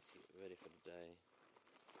 Stuff to get ready for the day.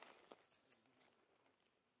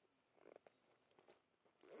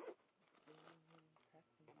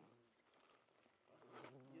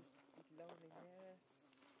 Just with loneliness.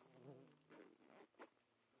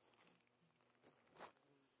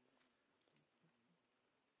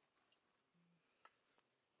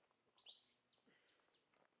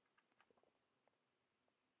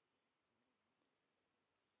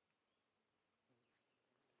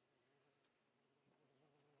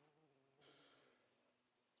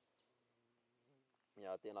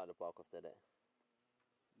 Yeah, I didn't like the Barcroft edit.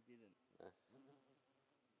 You didn't. No.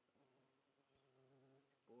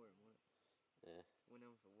 Boring, wasn't it? Yeah, Went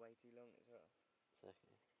on for way too long as well.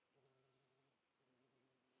 exactly.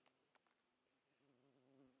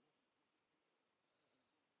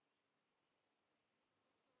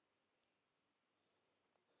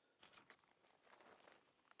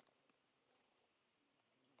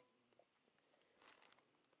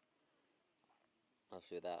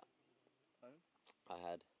 After that, Oh? I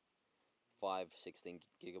had 5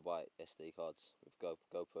 16GB SD cards with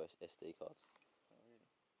GoPro SD cards. Oh, really?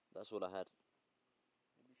 That's all I had.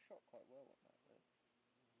 It was shot quite well on that, though.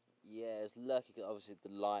 Yeah, it's lucky 'cause obviously the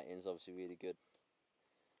lighting's obviously really good,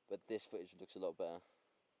 but this footage looks a lot better.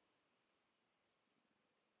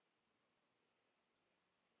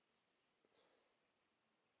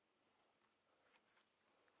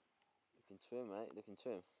 Looking trim, mate. Looking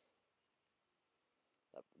trim.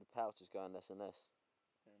 The pouch is going less and less.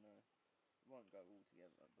 I don't know. It won't go all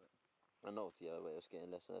together, but... And not together, but it's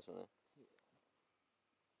getting less and less, wasn't it? Yeah.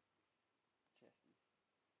 Chest is...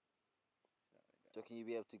 Do you reckon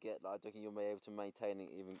you'll be able to get, like, do you reckon you'll be able to maintain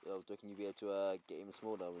it even, or do you reckon you'll be able to get even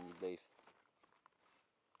smaller when you leave?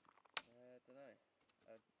 I don't know.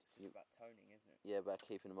 It's just about toning, isn't it? Yeah, about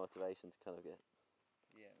keeping the motivation to kind of get...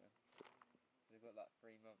 Yeah, man. We've got like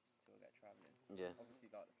 3 months till I get travelling. Yeah. Obviously,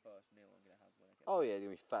 like the first meal I'm gonna have when I get. Oh yeah, they're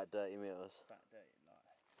gonna be fat, dirty meals. Fat dirty, like,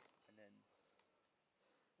 and then.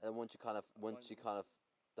 And once you kind of,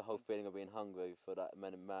 the whole feeling of being hungry for that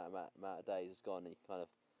amount of days is gone, and you kind of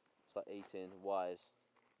start eating wise.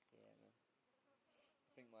 Yeah, man. I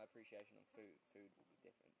think my appreciation on food will be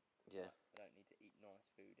different. Yeah. Like, I don't need to eat nice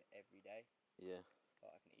food every day. Yeah.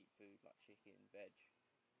 But I can eat food like chicken, veg,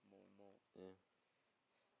 more and more. Yeah.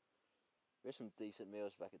 There's some decent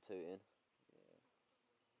meals back at Tooting. Yeah.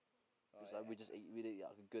 Because like, we'd eat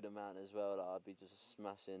like a good amount as well. Like, I'd be just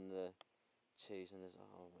smashing the cheese and there's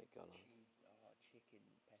oh my god. Cheese, chicken,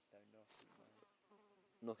 pesto gnocchi, man.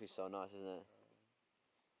 Gnocchi's so nice, isn't it?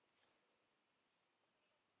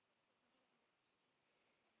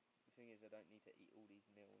 The thing is, I don't need to eat all these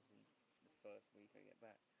meals in first week I get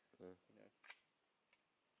back. Yeah. You know.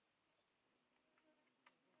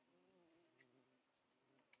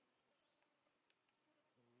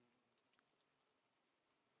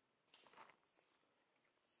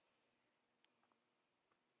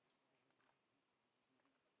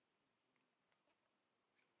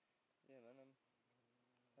 Yeah, man.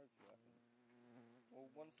 Hopefully I can. Well,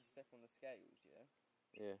 once I step on the scales, yeah,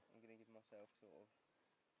 Yeah. I'm gonna give myself sort of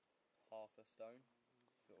half a stone,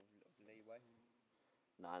 sort of leeway.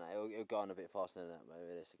 No, it'll go on a bit faster than that, mate,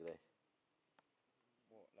 realistically.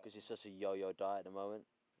 What? Like, Because it's such a yo-yo diet at the moment.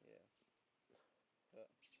 yeah. But.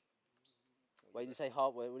 Wait, did you say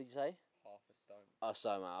half? What did you say? Half a stone. Oh,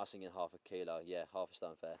 so mate, I was thinking half a kilo. Yeah, half a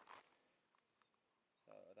stone fair.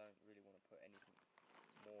 So I don't really want to put anything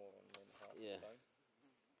more on than half Yeah. a stone,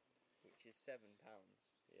 which is £7.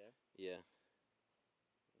 Yeah. Yeah.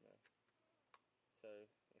 You know. So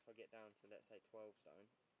if I get down to, let's say, 12 stone,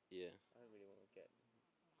 Yeah. I don't really want to get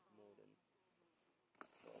more than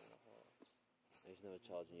 12 and a half. He's never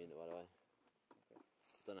charging unit, by the way. Okay.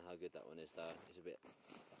 I don't know how good that one is, though. It's a bit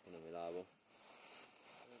fucking unreliable.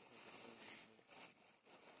 I don't think it's really,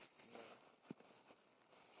 no.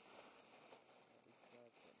 I'll be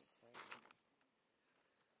charged on the same.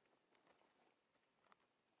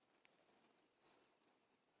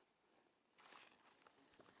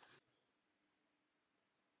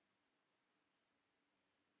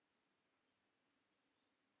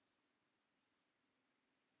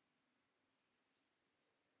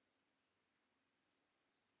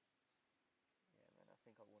 Yeah, man. I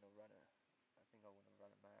think I want to run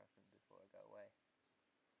a marathon before I go away.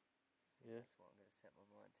 Yeah. That's what I'm going to set my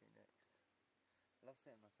mind to next. I love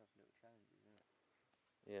setting myself little challenges, isn't it?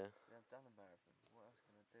 Yeah. Yeah, I've done a marathon. What else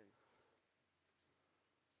can I do?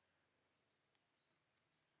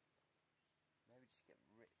 Maybe just get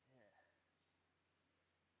ripped, yeah.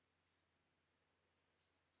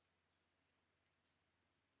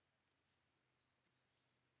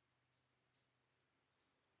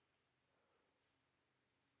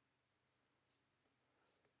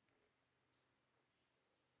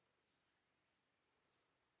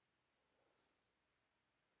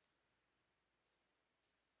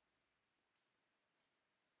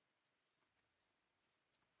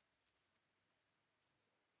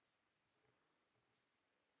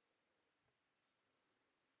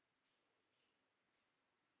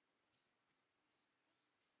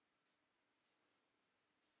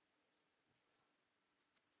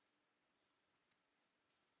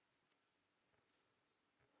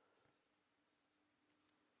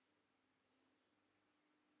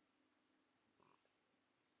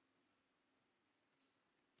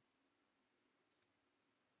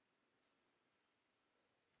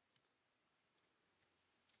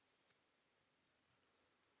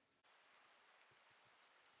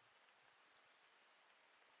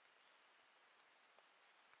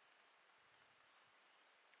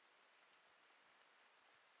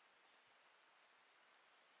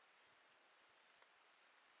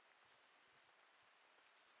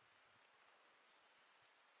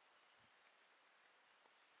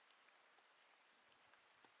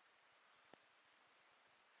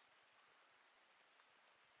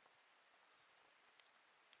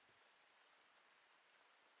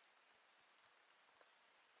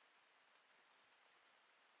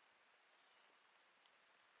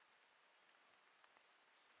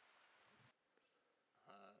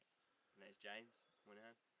 My name's James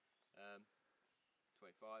Moynihan,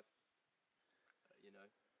 25,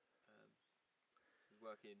 was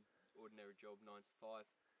working ordinary job 9 to 5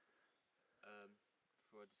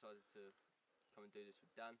 before I decided to come and do this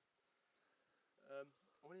with Dan. I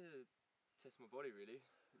wanted to test my body really.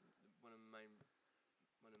 One of the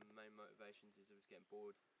main motivations is I was getting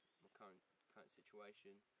bored of my current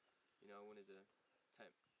situation. You know, I wanted to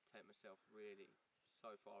take myself really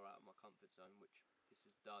so far out of my comfort zone, which this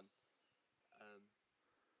has done,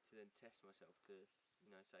 to then test myself to,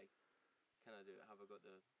 say, can I do it? Have I got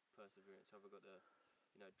the perseverance? Have I got the,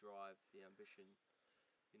 drive, the ambition,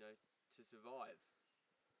 to survive?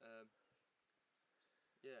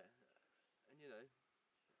 Yeah, and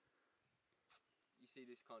you see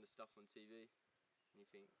this kind of stuff on TV, and you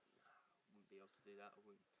think, nah, I wouldn't be able to do that. I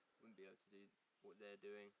wouldn't be able to do what they're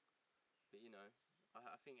doing. But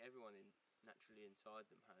I think everyone naturally inside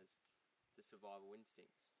them has the survival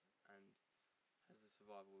instincts and has the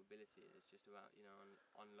survival ability. And it's just about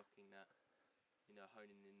unlocking that,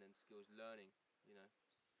 honing in them skills, learning,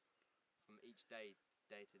 from each day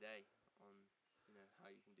to day on how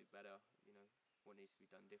you can do better, what needs to be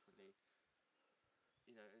done differently.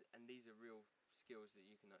 And these are real skills that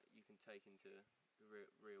you can take into the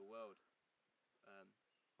real world.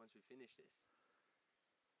 once we finish this.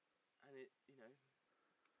 And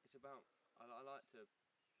it's about, I like to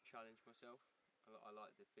challenge myself. I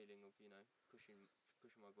like the feeling of, pushing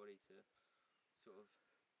my body to sort of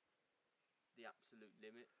the absolute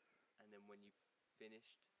limit, and then when you've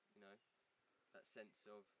finished, that sense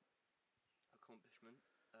of accomplishment,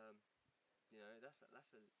 that's a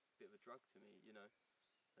bit of a drug to me,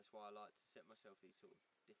 That's why I like to set myself these sort of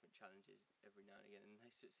different challenges every now and again, and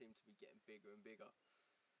they seem to be getting bigger and bigger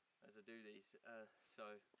as I do these.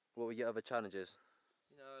 So what were your other challenges?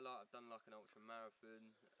 I've done like an ultra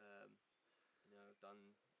marathon. I've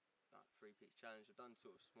done like 3-peak challenge. I've done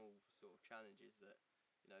sort of small sort of challenges that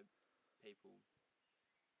people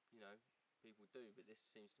people do, but this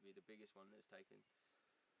seems to be the biggest one that's taken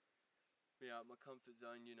me out of my comfort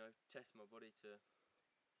zone. Test my body to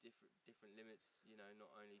different limits. Not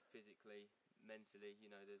only physically, mentally.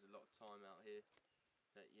 There's a lot of time out here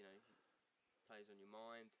that plays on your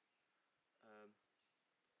mind.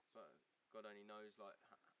 But God only knows what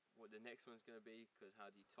the next one's going to be, because how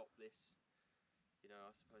do you top this? I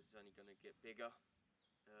suppose it's only going to get bigger.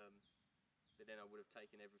 But then I would have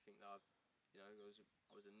taken everything that I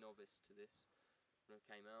was a novice to this when I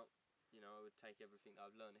came out. I would take everything that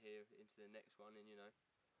I've learned here into the next one, and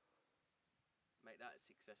make that a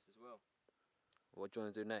success as well. What do you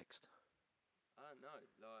want to do next? I don't know.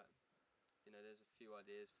 There's a few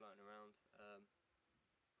ideas floating around.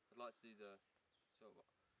 I'd like to do the sort of,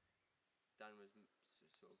 Dan was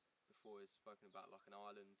sort of before has spoken about like an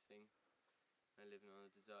island thing, living on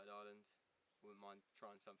a deserted island. Wouldn't mind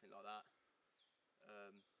trying something like that.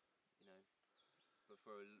 But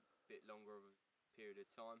for a bit longer of a period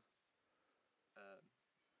of time.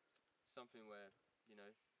 Something where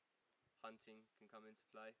hunting can come into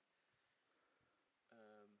play.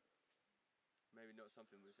 Maybe not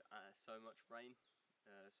something with so much rain.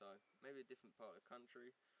 So maybe a different part of the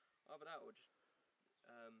country. Either that, or just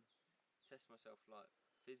test myself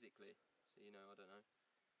physically. So I don't know.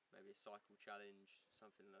 Maybe a cycle challenge,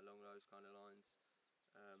 something along those kind of lines.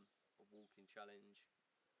 A walking challenge.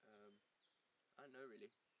 I don't know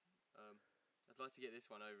really. I'd like to get this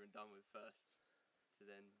one over and done with first, to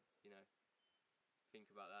then think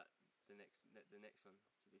about that the next one.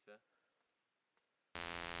 To be fair.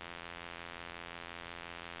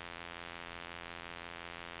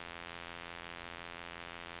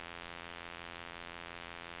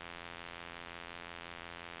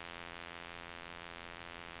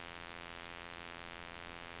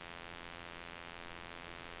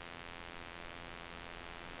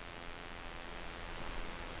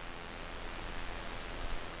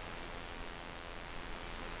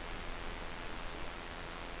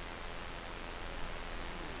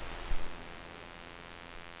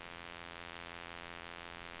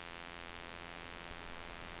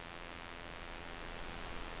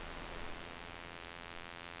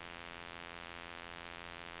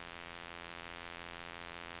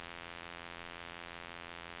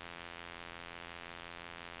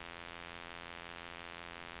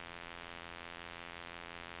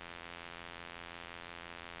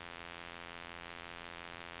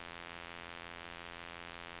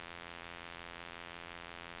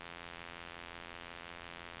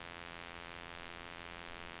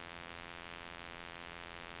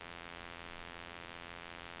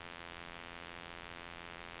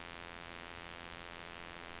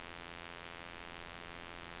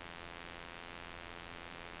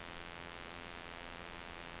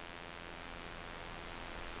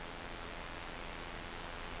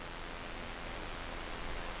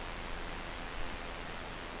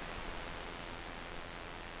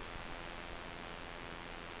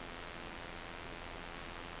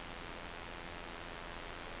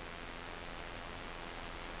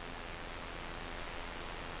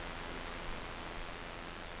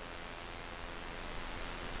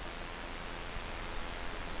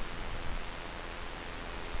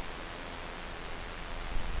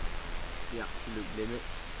 The absolute limit,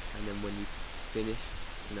 and then when you finish,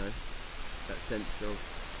 that sense of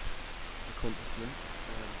accomplishment,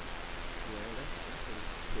 that's a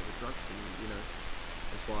bit of a drug to me,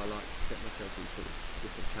 That's why I like to set myself these sort of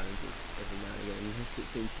different challenges every now and again, and it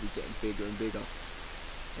seems to be getting bigger and bigger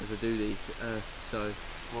as I do these. So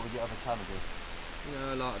what were your other challenges?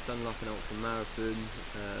 I've done like an ultra marathon.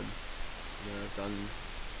 I've done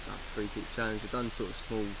like 3-peak challenge. I've done sort of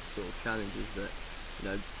small sort of challenges that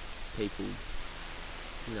people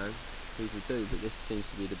do, but this seems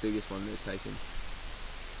to be the biggest one that's taken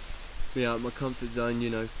me out of my comfort zone.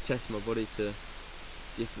 Test my body to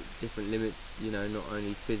different limits. Not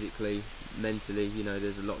only physically, mentally.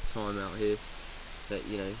 There's a lot of time out here that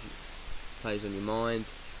plays on your mind.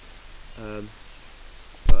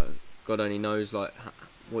 God only knows like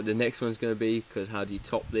what the next one's going to be, because how do you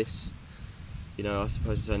top this? You know, I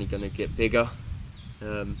suppose it's only going to get bigger.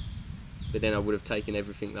 But then I would have taken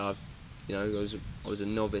everything that I was a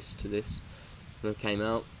novice to this when I came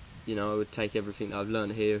out. You know, I would take everything that I've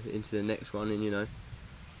learned here into the next one, and you know,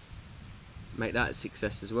 make that a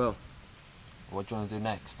success as well. What do you want to do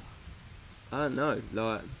next? I don't know,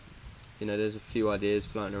 like, you know, there's a few ideas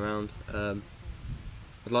floating around.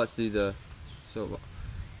 I'd like to do the sort of,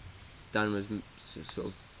 Dan was sort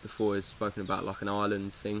of before has spoken about like an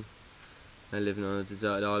island thing, and living on a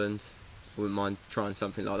deserted island. I wouldn't mind trying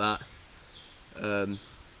something like that.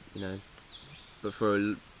 You know, but for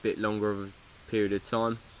a bit longer of a period of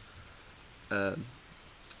time.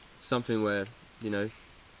 Something where, you know,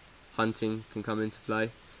 hunting can come into play.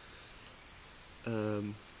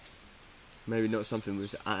 Maybe not something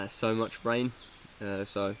with so much rain,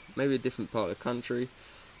 so maybe a different part of the country.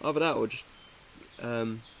 Either that or just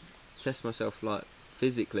test myself like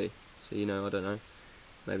physically. So, you know, I don't know,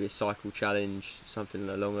 maybe a cycle challenge, something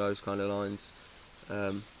along those kind of lines,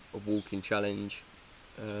 a walking challenge.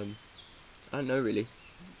 I don't know really.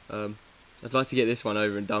 I'd like to get this one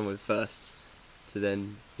over and done with first, to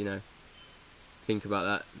then, you know, think about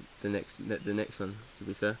that the next one, to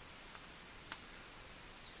be fair.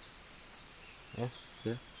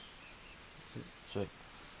 Yeah. Sweet.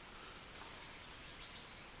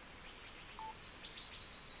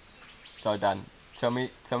 So Dan, tell me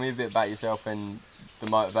a bit about yourself and the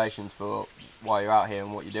motivations for why you're out here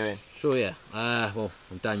and what you're doing. Sure, yeah. Well,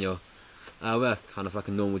 I'm Daniel. I work kind of like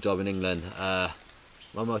a normal job in England.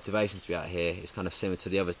 My motivation to be out here is kind of similar to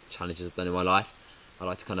the other challenges I've done in my life. I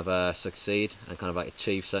like to kind of succeed and kind of like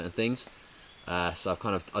achieve certain things. So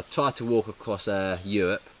I tried to walk across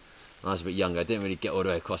Europe when I was a bit younger. I didn't really get all the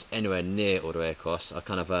way across, anywhere near all the way across. I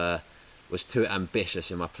kind of was too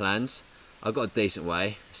ambitious in my plans. I got a decent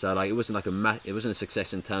way, so like it wasn't a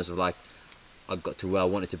success in terms of like I got to where I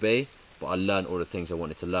wanted to be, but I learned all the things I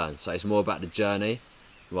wanted to learn. So it's more about the journey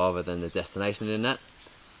rather than the destination in that.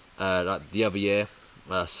 Like the other year,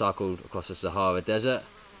 I cycled across the Sahara Desert.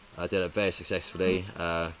 I did it very successfully.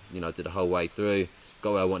 You know, did the whole way through,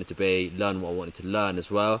 got where I wanted to be, learned what I wanted to learn as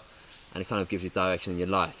well, and it kind of gives you direction in your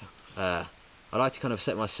life. I like to kind of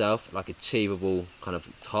set myself like achievable kind of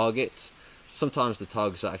targets. Sometimes the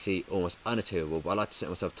targets are actually almost unachievable, but I like to set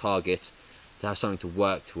myself targets to have something to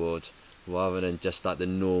work towards, rather than just like the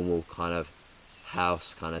normal kind of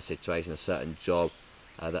house kind of situation, a certain job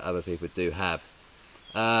that other people do have.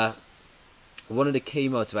 One of the key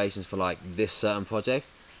motivations for like this certain project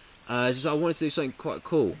is just I wanted to do something quite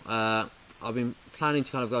cool. I've been planning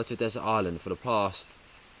to kind of go to a desert island for the past,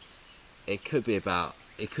 it could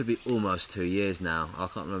be almost 2 years now. I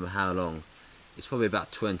can't remember how long. It's probably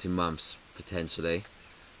about 20 months potentially,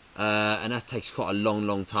 and that takes quite a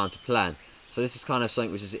long time to plan. So this is kind of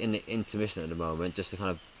something which is in the intermission at the moment, just to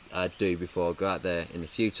kind of do before I go out there in the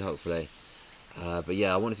future, hopefully. But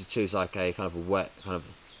yeah, I wanted to choose like a kind of a wet, kind of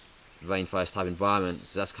rainforest type environment,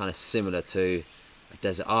 because that's kind of similar to a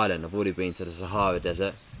desert island. I've already been to the Sahara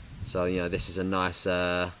Desert, so you know this is a nice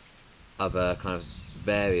other kind of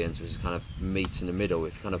variant, which is kind of meets in the middle.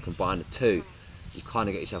 If you kind of combine the two, you kind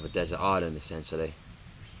of get yourself a desert island essentially.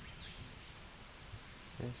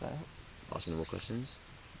 Ask any more questions?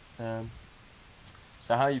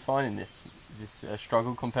 So how are you finding this? Is this a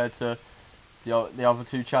struggle compared to the other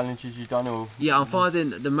two challenges you've done? Or yeah, I'm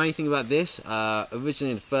finding the main thing about this,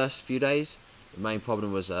 originally in the first few days, the main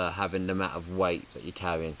problem was having the amount of weight that you're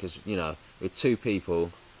carrying, because you know, with two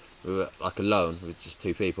people, we were like alone with just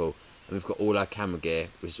two people, and we've got all our camera gear,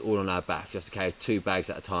 which is all on our backs. You have to carry 2 bags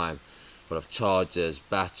at a time, full of chargers,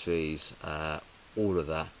 batteries, all of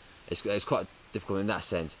that. It's quite difficult in that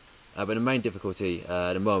sense. But the main difficulty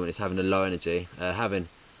at the moment is having the low energy, having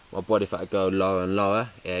my body fat go lower and lower.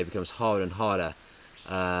 It becomes harder and harder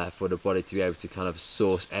for the body to be able to kind of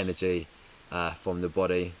source energy from the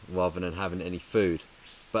body rather than having any food.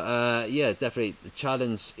 But yeah, definitely the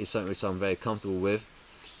challenge is something which I'm very comfortable with.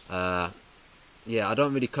 Yeah, I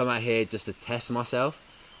don't really come out here just to test myself.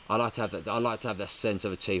 I like to have that. I like to have that sense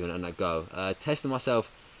of achievement and that go. Testing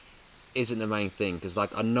myself isn't the main thing, because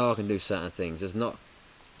like I know I can do certain things. There's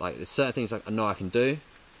certain things like I know I can do.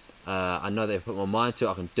 I know that if I put my mind to it,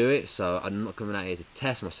 I can do it. So I'm not coming out here to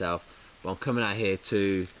test myself, but I'm coming out here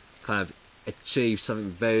to kind of achieve something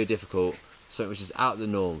very difficult, something which is out of the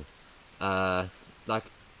norm. Like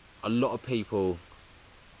a lot of people,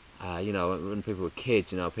 you know, when people were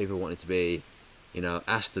kids, you know, people wanted to be, you know,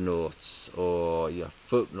 astronauts or, you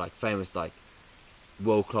know, like famous, like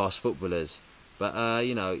world-class footballers. But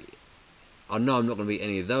you know I'm not going to be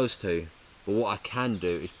any of those two. But what I can do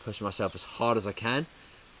is push myself as hard as I can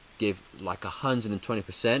give like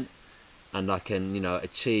 120%, and I can, you know,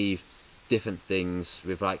 achieve different things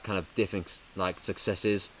with like kind of different like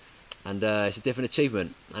successes, and it's a different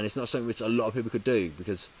achievement, and it's not something which a lot of people could do,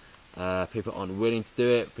 because people aren't willing to do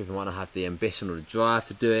it. People might not have the ambition or the drive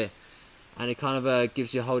to do it, and it kind of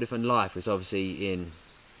gives you a whole different life. Because obviously in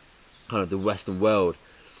kind of the Western world,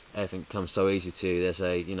 everything comes so easy to you. There's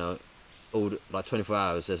a, you know, all like 24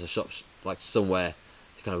 hours. There's a shop like somewhere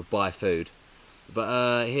to kind of buy food.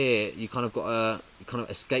 But here you kind of got to kind of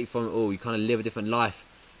escape from it all. You kind of live a different life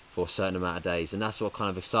for a certain amount of days, and that's what kind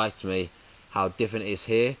of excites me. How different it is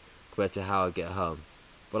here compared to how I get home.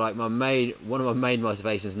 But like one of my main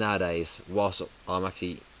motivations nowadays, whilst I'm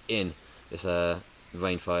actually in this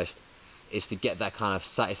rainforest, is to get that kind of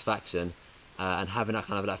satisfaction and having that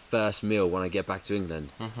kind of that first meal when I get back to England,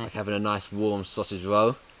 like having a nice warm sausage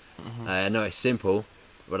roll. I know it's simple,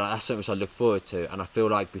 but that's something which I look forward to, and I feel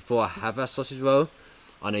like before I have that sausage roll,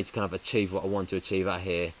 I need to kind of achieve what I want to achieve out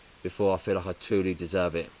here before I feel like I truly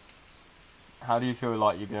deserve it. How do you feel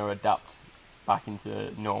like you're going to adapt back into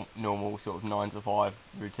normal sort of 9 to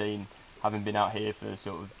 5 routine, having been out here for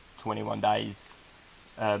sort of 21 days?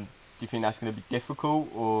 Do you think that's going to be difficult,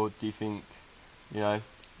 or do you think, you know,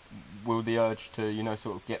 will the urge to, you know,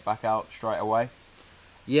 sort of get back out straight away?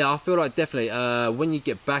 Yeah, I feel like definitely when you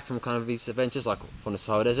get back from kind of these adventures, like from the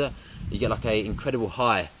Sahara Desert, you get like a incredible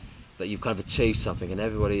high that you've kind of achieved something, and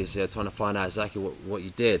everybody is trying to find out exactly what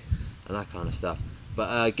you did and that kind of stuff.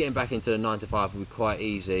 But getting back into the 9 to 5 will be quite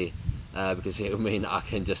easy, because it will mean that I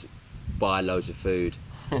can just buy loads of food.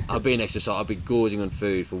 I'll be an extra, so I'll be gorging on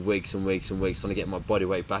food for weeks and weeks and weeks, trying to get my body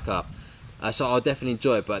weight back up. So I'll definitely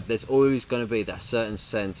enjoy it, but there's always going to be that certain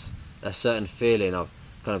sense, a certain feeling of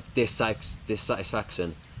kind of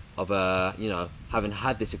dissatisfaction of you know, having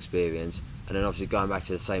had this experience and then obviously going back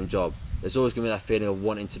to the same job. There's always going to be that feeling of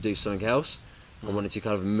wanting to do something else and wanting to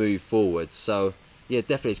kind of move forward. So yeah,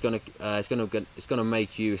 definitely it's gonna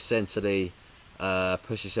make you essentially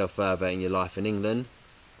push yourself further in your life in England,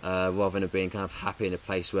 rather than being kind of happy in the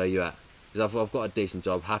place where you're at. Because I've got a decent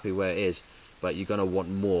job, happy where it is, but you're gonna want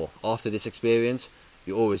more after this experience.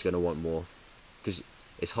 You're always gonna want more, because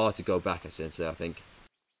it's hard to go back, essentially, I think.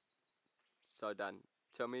 So Dan,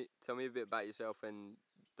 tell me a bit about yourself and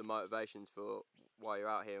the motivations for why you're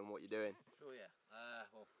out here and what you're doing. Sure, yeah.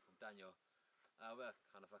 Well, I'm Daniel. I work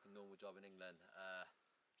kind of like a normal job in England.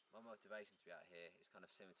 My motivation to be out here is kind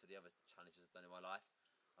of similar to the other challenges I've done in my life.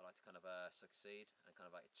 I like to kind of succeed and kind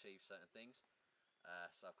of like achieve certain things.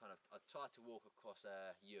 So I tried to walk across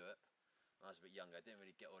Europe when I was a bit younger. I didn't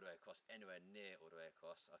really get all the way across, anywhere near all the way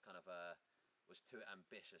across. I kind of was too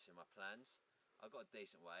ambitious in my plans. I got a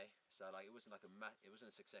decent way, so like it wasn't a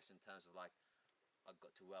success in terms of like I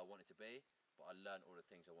got to where I wanted to be, but I learned all the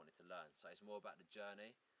things I wanted to learn. So it's more about the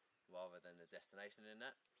journey rather than the destination in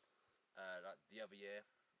that. Like the other year,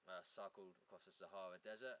 I cycled across the Sahara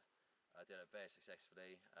Desert. I did it very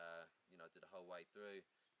successfully. You know, did the whole way through,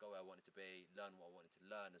 got where I wanted to be, learned what I wanted to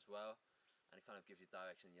learn as well, and it kind of gives you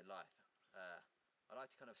direction in your life. I like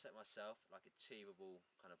to kind of set myself like achievable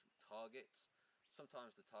kind of targets.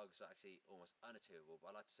 Sometimes the targets are actually almost unachievable,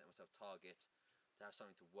 but I like to set myself targets to have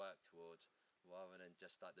something to work towards, rather than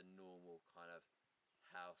just like the normal kind of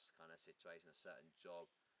house kind of situation, a certain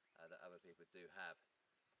job that other people do have.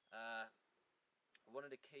 One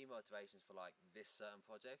of the key motivations for like this certain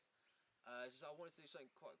project is just I wanted to do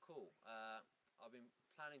something quite cool. I've been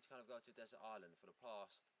planning to kind of go to a desert island for the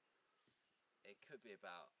past, it could be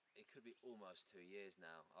almost 2 years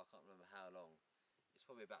now. I can't remember how long. It's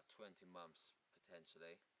probably about 20 months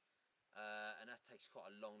potentially, and that takes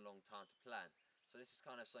quite a long time to plan. So this is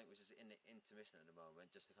kind of something which is in the intermission at the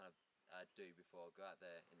moment, just to kind of do before I go out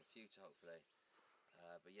there in the future, hopefully.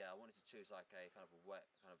 But yeah, I wanted to choose like a kind of a wet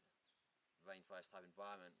kind of rainforest type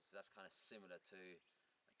environment, because that's kind of similar to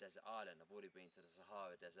a desert island. I've already been to the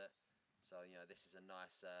Sahara Desert, so you know this is a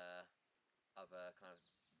nice other kind of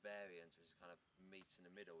variant, which is kind of meets in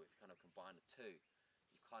the middle. If you kind of combine the two,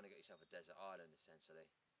 you kind of get yourself a desert island essentially.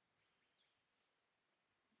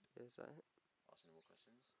 Is that it? Ask any more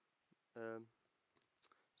questions?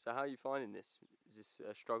 So how are you finding this? Is this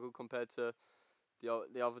a struggle compared to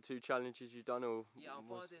the other two challenges you've done, or? Yeah, I'm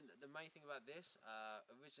finding the main thing about this,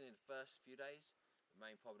 originally in the first few days, the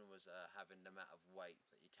main problem was having the amount of weight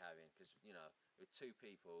that you're carrying, because you know, with two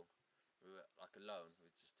people, we were like alone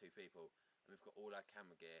with just two people, and we've got all our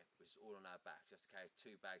camera gear, which is all on our backs. You have to carry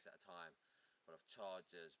 2 bags at a time, full of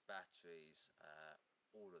chargers, batteries,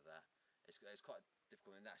 all of that. It's quite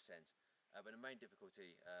difficult in that sense. But the main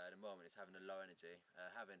difficulty at the moment is having a low energy,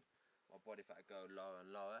 having my body fat go lower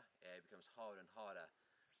and lower. It becomes harder and harder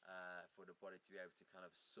for the body to be able to kind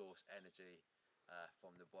of source energy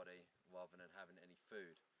from the body rather than having any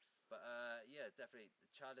food. But yeah, definitely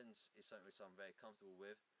the challenge is something which I'm very comfortable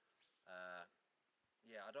with.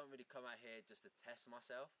 Yeah, I don't really come out here just to test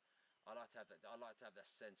myself. I like to have that. I like to have that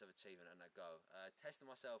sense of achievement and that go. Testing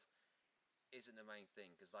myself isn't the main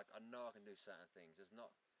thing, because like I know I can do certain things. There's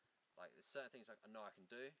certain things like I know I can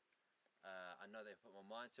do. I know they put my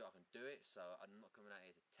mind to it, I can do it. So I'm not coming out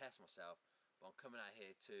here to test myself, but I'm coming out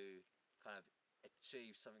here to kind of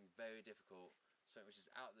achieve something very difficult, something which is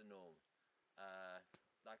out of the norm.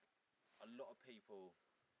 Like a lot of people,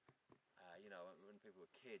 you know, when people were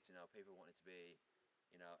kids, you know, people wanted to be,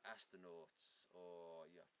 you know, astronauts or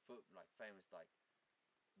like famous, like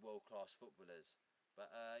world-class footballers.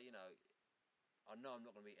 But you know, I know I'm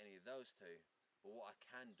not going to be any of those two. But what I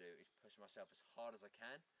can do is push myself as hard as I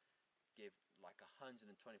can, give like 120%,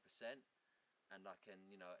 and I can,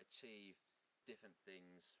 you know, achieve different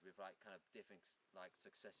things with like kind of different like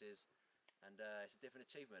successes, and it's a different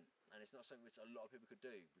achievement, and it's not something which a lot of people could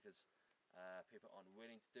do, because people aren't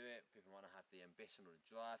willing to do it. People might not have the ambition or the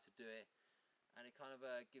drive to do it, and it kind of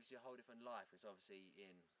gives you a whole different life. Because obviously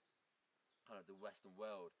in kind of the Western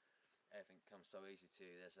world, everything comes so easy to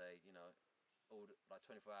you. There's a, you know, like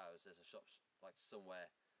 24 hours, there's a shop like somewhere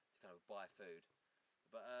to kind of buy food.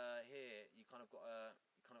 But here you kind of got to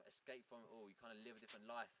kind of escape from it all. You kind of live a different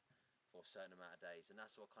life for a certain amount of days, and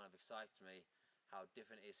that's what kind of excites me, how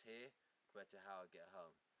different it is here compared to how I get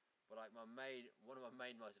home. But like one of my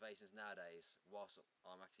main motivations nowadays, whilst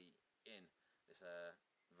I'm actually in this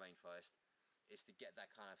rainforest, is to get that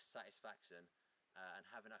kind of satisfaction and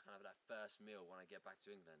having that kind of that first meal when I get back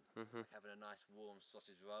to England, like having a nice warm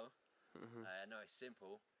sausage roll. I know it's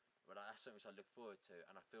simple, but that's something which I look forward to,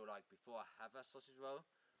 and I feel like before I have that sausage roll,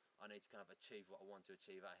 I need to kind of achieve what I want to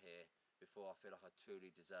achieve out here before I feel like I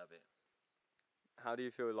truly deserve it. How do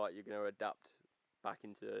you feel like you're going to adapt back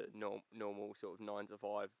into normal sort of 9 to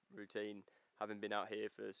 5 routine, having been out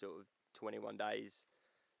here for sort of 21 days?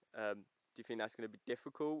 Do you think that's going to be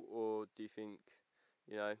difficult, or do you think,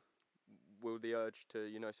 you know, will the urge to,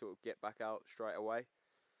 you know, sort of get back out straight away?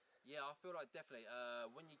 Yeah, I feel like definitely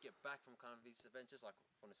when you get back from kind of these adventures, like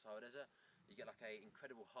from the Sahara Desert, you get like a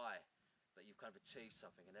incredible high that you've kind of achieved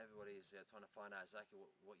something, and everybody's trying to find out exactly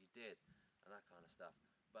what you did and that kind of stuff.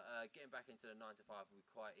 But getting back into the 9 to 5 will be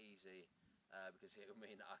quite easy, because it will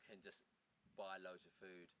mean that I can just buy loads of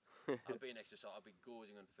food. I'll be an extra, so I'll be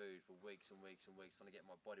gorging on food for weeks and weeks and weeks, trying to get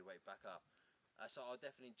my body weight back up. So I'll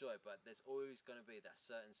definitely enjoy it, but there's always going to be that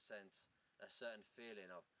certain sense, that certain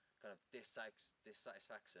feeling of kind of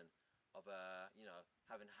dissatisfaction of you know,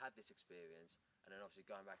 having had this experience and then obviously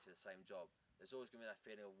going back to the same job. There's always going to be that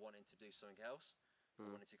feeling of wanting to do something else,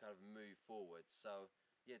 wanting to kind of move forward. So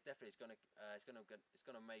yeah, definitely it's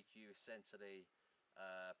gonna make you essentially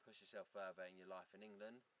push yourself further in your life in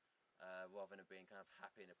England, rather than being kind of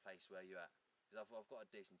happy in a place where you're at. Because I've got a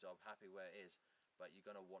decent job, happy where it is, but you're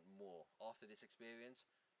gonna want more after this experience.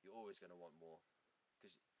 You're always gonna want more,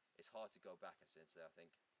 because it's hard to go back essentially, I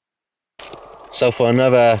think. So for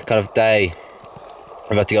another kind of day,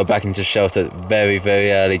 I've had to go back into shelter very,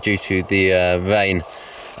 very early due to the rain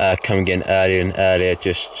coming in earlier and earlier,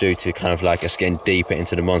 just due to kind of like us getting deeper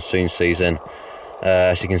into the monsoon season.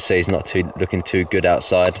 As you can see, it's not looking too good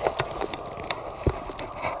outside.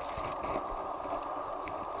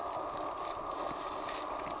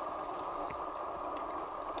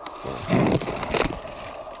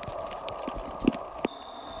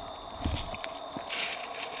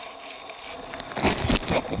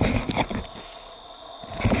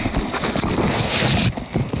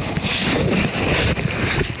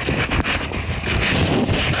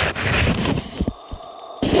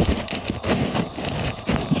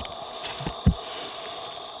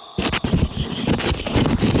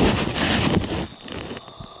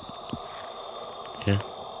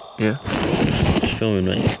 Yeah. Just filming,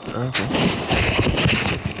 mate. Okay.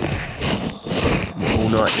 All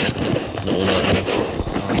night, yeah? Not all night,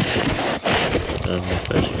 no. My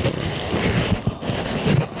first filming.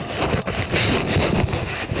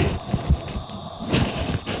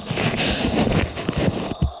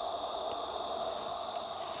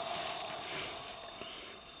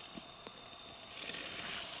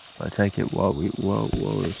 I take it while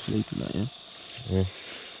we're sleeping, that, yeah? Yeah.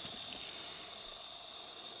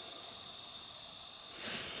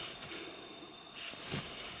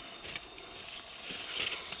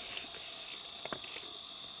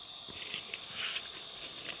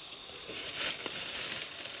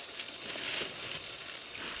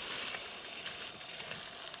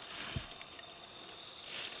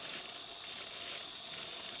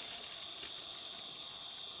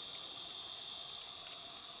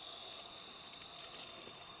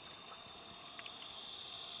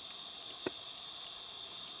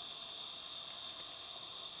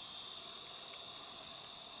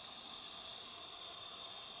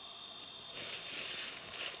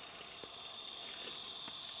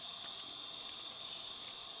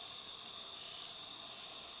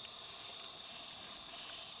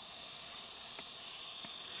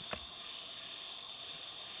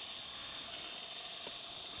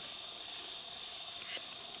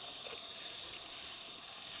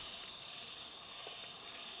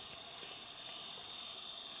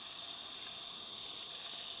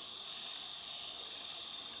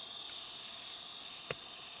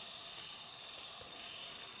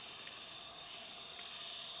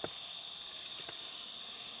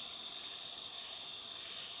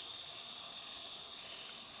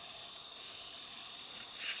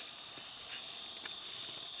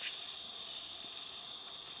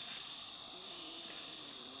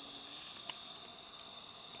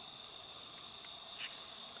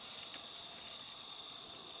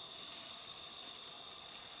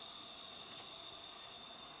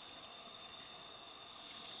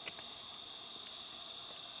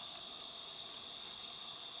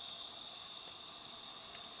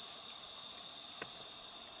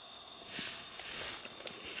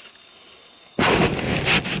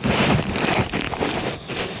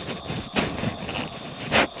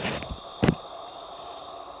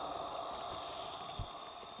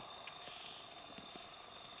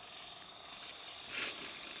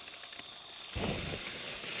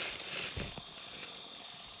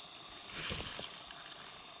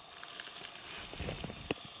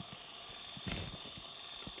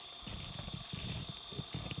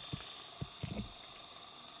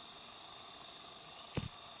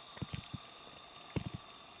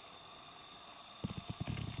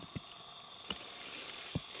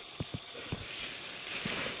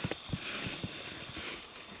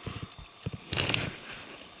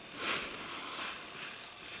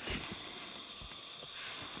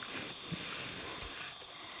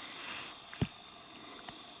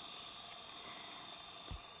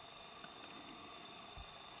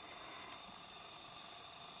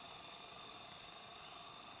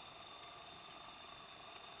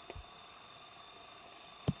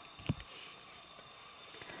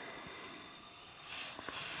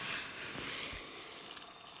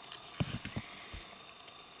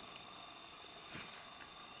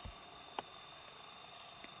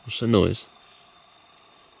 What's the noise?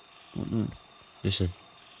 What noise? Listen.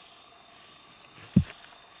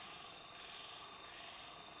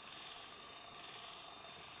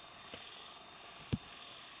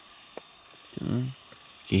 Dunno.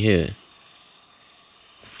 Can you hear it?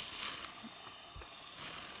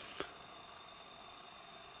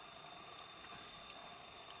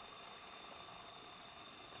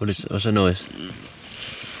 What's the noise?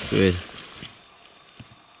 Weird.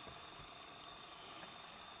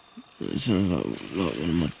 It sounds like one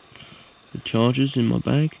of my the chargers in my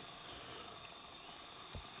bag.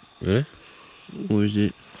 Really? Or is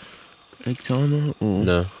it egg timer or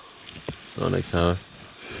No. Not an egg tower.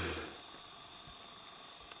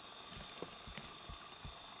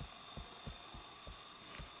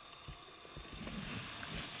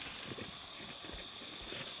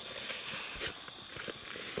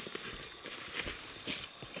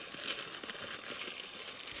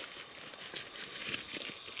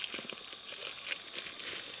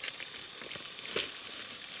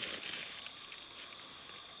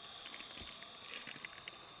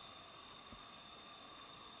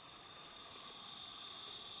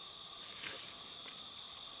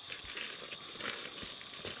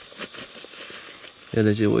 Yeah,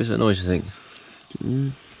 legit, what is that noise, you think?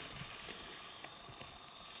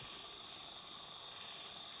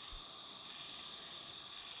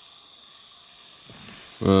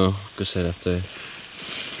 Well, guess I'd have to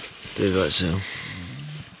do that so.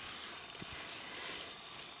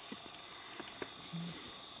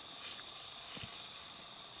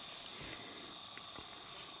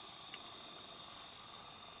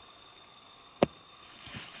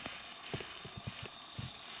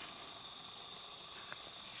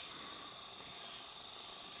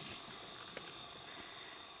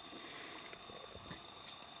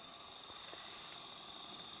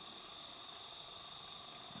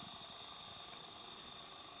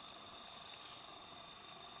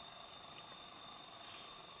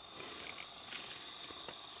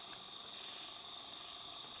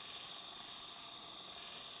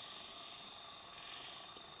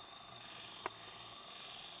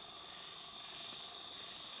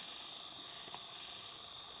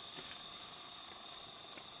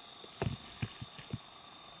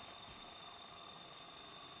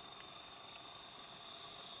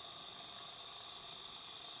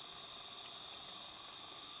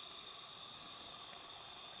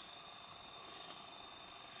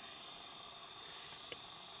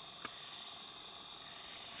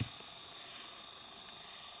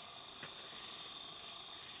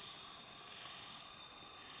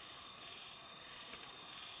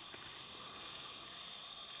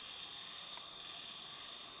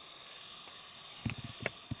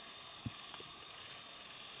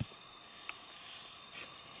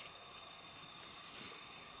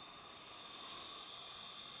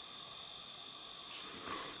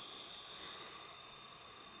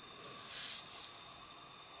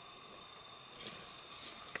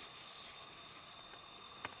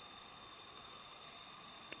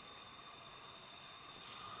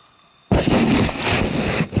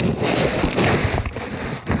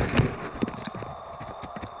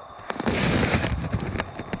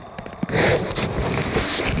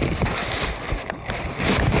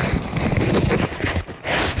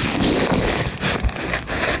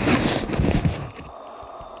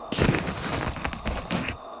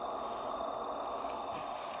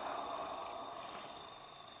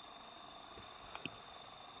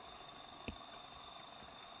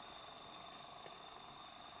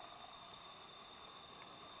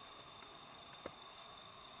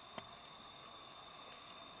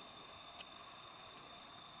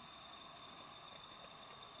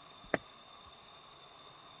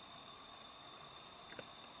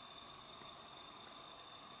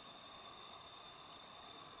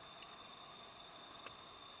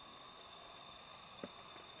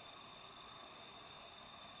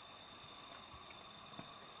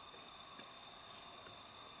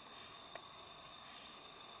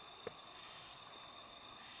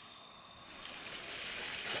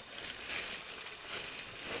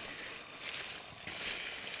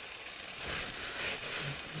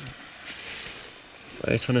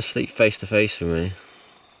 Are you trying to sleep face to face with me?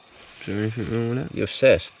 is there anything wrong with that? You're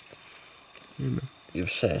obsessed. Yeah, man. You're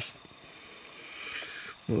obsessed.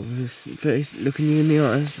 What with this face looking you in the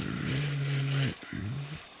eyes?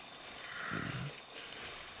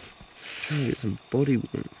 Trying to get some body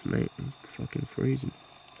warmth, mate. I'm fucking freezing.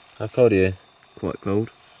 How cold are you? Quite cold.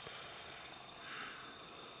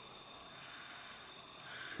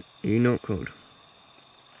 Are you not cold?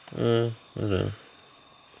 I don't know.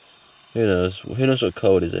 Who knows? Who knows what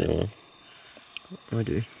cold is anymore? I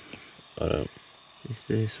do. I don't. It's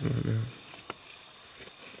this right now.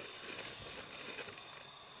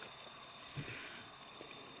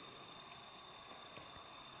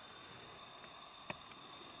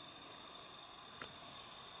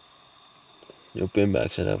 Your bin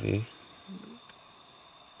bag should help you.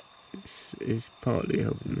 It's partly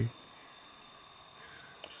helping me.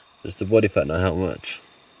 Does the body fat not help much?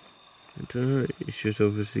 I don't know, it's just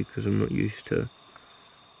obviously because I'm not used to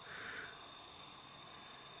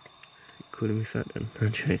calling me fat then.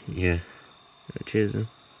 I'm joking. Yeah. Cheers then.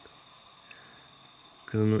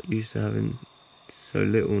 Because I'm not used to having so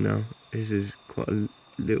little now. This is quite a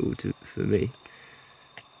little for me.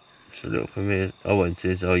 It's a little for me. I want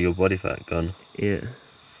is all your body fat gone. Yeah.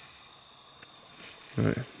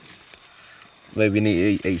 Right. Maybe you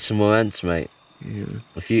need to eat some more ants, mate. Yeah.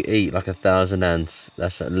 If you eat like 1,000 ants,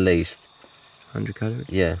 that's at least 100 calories?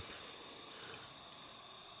 Yeah.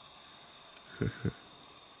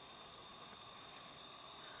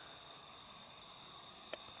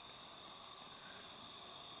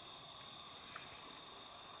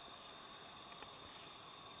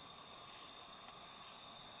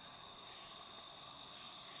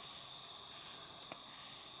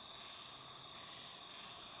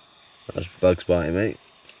 That's bugs biting, mate.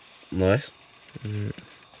 Nice.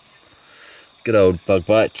 Good old bug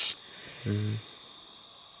bites.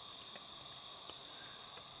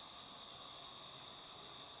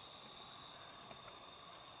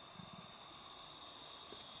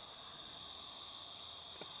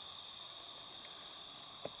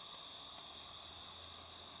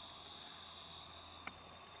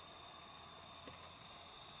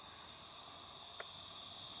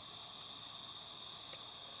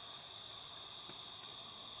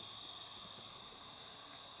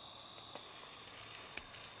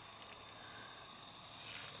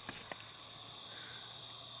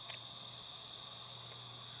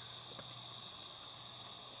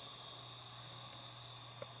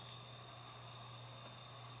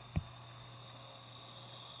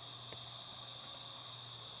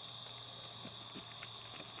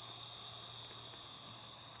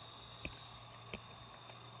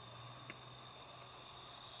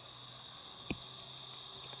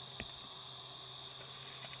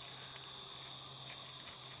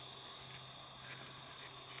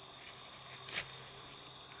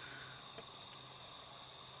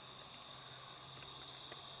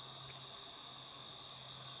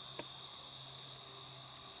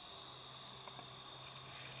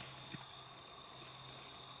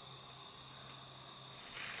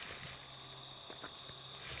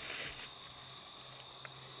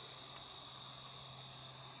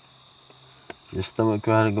 Your stomach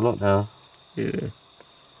growling a lot now. Yeah.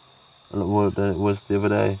 A lot more than it was the other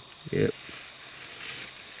day. Yep.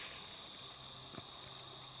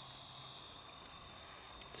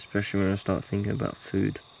 Especially when I start thinking about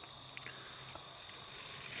food.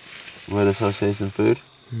 Word association food?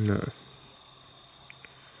 No.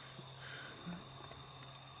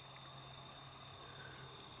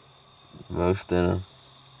 Roast dinner.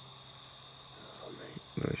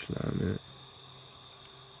 Roast lamb,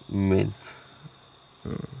 Mint.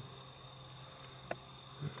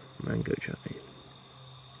 mango chutney.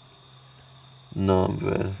 Naan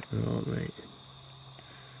bread. Oh, mate.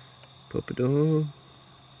 Papador.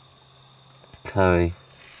 Curry.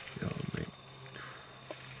 Oh, mate.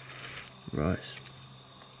 Rice.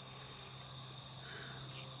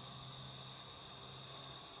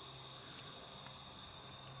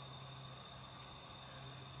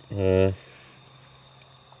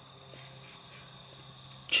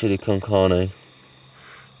 Chili con carne.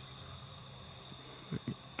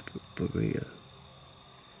 Burrito.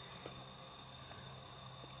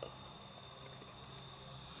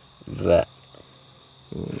 That.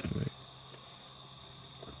 Oh, mate.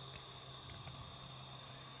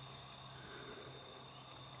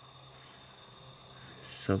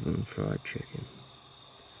 Southern fried chicken.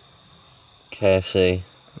 KFC.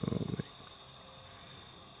 Oh,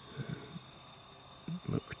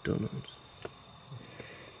 mate. McDonald's.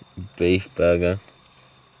 Beef burger.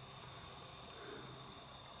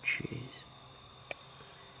 Cheese.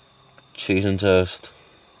 Cheese and toast.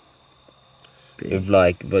 Beef.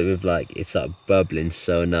 With it's like bubbling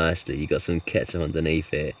so nicely. You got some ketchup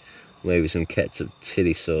underneath it, maybe some ketchup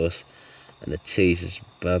chili sauce, and the cheese is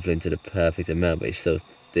bubbling to the perfect amount, but it's still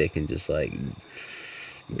thick and just like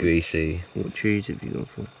greasy. What cheese have you gone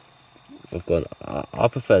for? I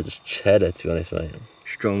prefer just cheddar, to be honest, mate.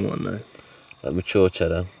 Strong one though. Like mature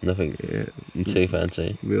cheddar, nothing too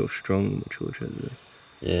fancy. Real strong mature cheddar though.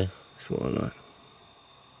 Yeah. That's what I like.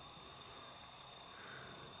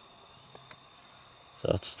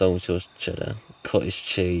 So I just don't mature cheddar. Cottage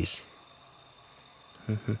cheese.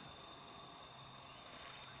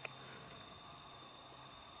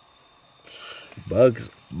 Bugs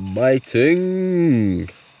biting.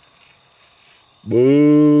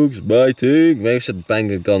 Bugs biting. Maybe we should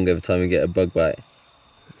bang a gong every time we get a bug bite.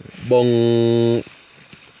 Bong. You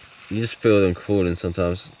just feel them crawling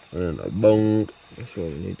sometimes. I don't know. Bong. That's why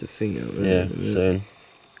we need the thing out. Yeah, soon.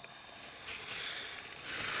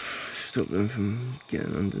 Stop them from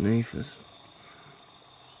getting underneath us.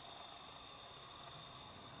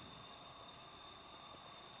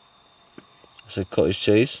 So cottage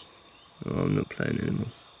cheese. Oh, I'm not playing anymore.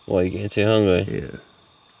 Why, are you getting too hungry? Yeah.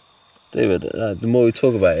 David, the more we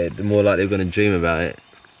talk about it, the more likely we're going to dream about it.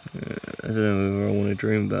 I don't know whether I want to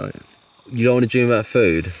dream about it. You don't want to dream about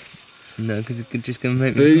food? No, because it's just going to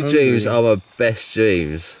make me Food hungry. dreams are my best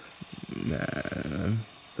dreams. Nah, man.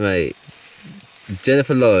 Mate,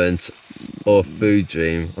 Jennifer Lawrence or food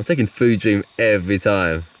dream. I'm taking food dream every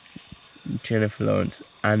time. Jennifer Lawrence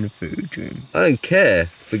and food dream. I don't care.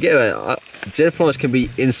 Forget about it. Jennifer Lawrence can be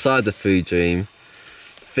inside the food dream,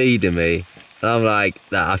 feeding me. And I'm like,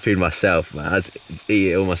 nah, I feed myself, man. I just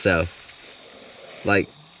eat it all myself. Like,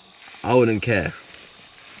 I wouldn't care.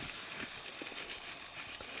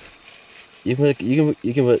 You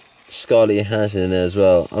can put Scarlett Johansson in there as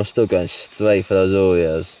well. I'm still going straight for those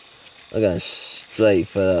Oreos. I'm going straight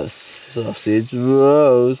for those sausage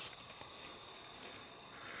rolls.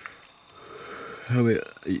 How many are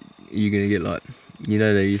you going to get, like, you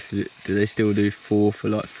know they used to do they still do 4 for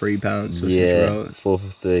like £3 sausage rolls? 4 for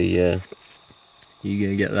 3, yeah. You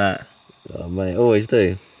going to get that? Oh mate, always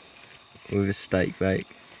do. With a steak bake?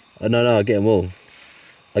 Oh, no, I get them all.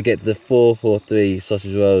 I get the 4 for 3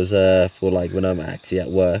 sausage rolls for like when I'm actually at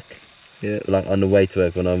work. Yeah. Like on the way to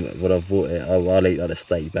work when I've bought it, I'll eat like the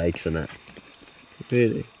steak bakes and that.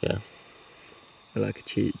 Really? Yeah. I like a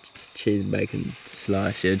cheese and bacon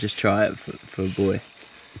slice, yeah, just try it for a boy.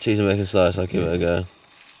 Cheese and bacon slice, I'll give it a go.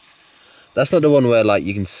 That's not the one where like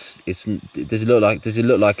you can. Does it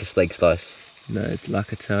look like a steak slice? No, it's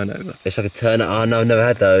like a turnover. It's like a turner. Oh no, I've never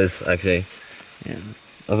had those actually. Yeah.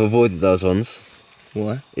 I've avoided those ones.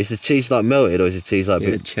 Why? Is the cheese like melted or is the cheese like?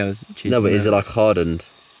 Yeah, cheese. No, but is it like hardened?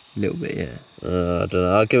 A little bit, yeah. I don't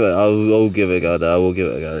know. I'll give it a go though. I will give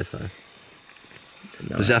it a go this time.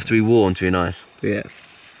 No. Does it have to be warm to be nice? Yeah.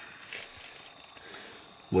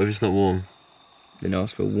 What if it's not warm? Then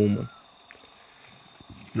ask for a warm one.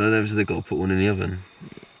 No, they've got to put one in the oven.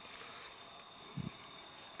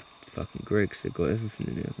 Fucking Greggs, they've got everything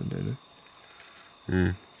in the oven, don't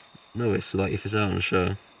they? No, it's like if it's out on the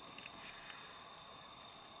show.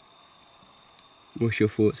 What's your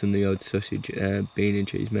thoughts on the old sausage bean and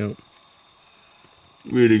cheese melt?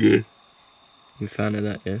 Really good. You a fan of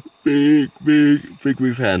that, yeah?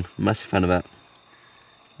 Big fan. Massive fan of that.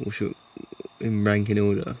 What's your, in ranking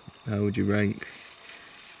order, how would you rank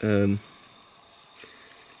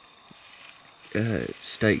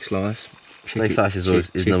steak slice? Steak slice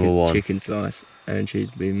is number one. Chicken slice and cheese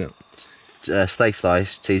bean melt. Steak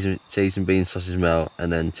slice, cheese and bean sausage melt,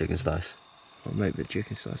 and then chicken slice. Oh mate, the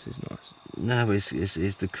chicken slice is nice. No, but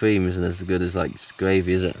it's the cream isn't as good as like it's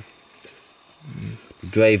gravy, is it? The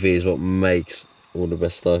gravy is what makes all the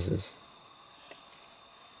best slices.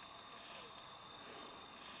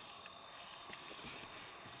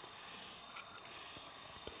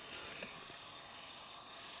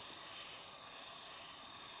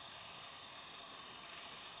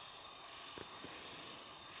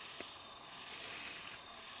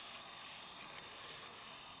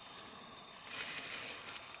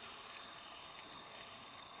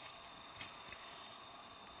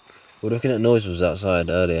 We're looking at noises outside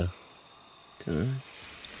earlier. Dunno.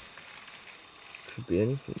 Could be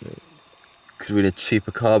anything, mate. Could be the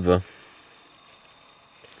chupacabra.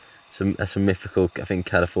 That's a mythical, I think,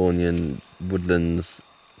 Californian woodlands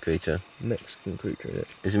creature. Mexican creature, isn't it?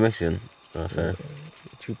 Is it Mexican? Oh, fair.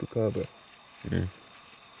 Chupacabra. Mm.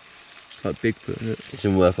 It's like Bigfoot, isn't it? It's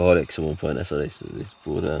in Workaholics at one point, that's why they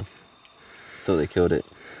brought out. Thought they killed it.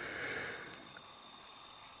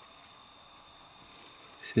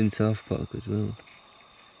 It's in South Park as well.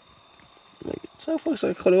 Like, South Park's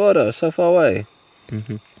like Colorado, so far away.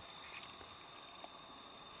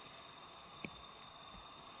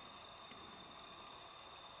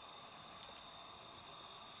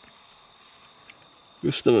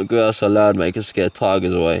 Your stomach growls so loud, mate, it can scare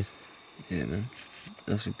tigers away. Yeah, man.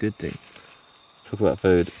 That's a good thing. Talk about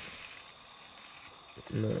food.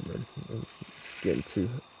 No, man. I'm getting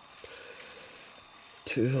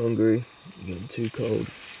too hungry. Getting too cold.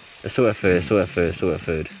 It's all about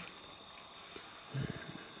food.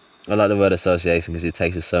 I like the word association because it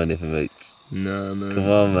takes us so many different routes. Nah, man. Come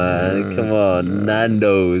on, man. Come on. Nah.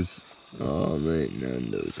 Nando's. Oh mate,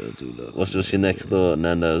 Nando's, I do love. What's your next thought,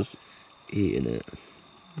 Nando's? Eating it.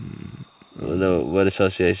 No, what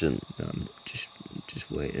association? No, I'm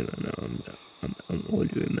just waiting. I know. I'm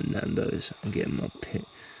ordering my Nando's. I'm getting my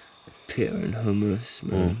pita and hummus,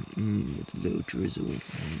 man. With a little drizzle.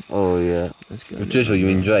 Oh yeah. That's going Drizzle, you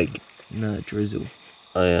mean mouth. Drake? No, drizzle.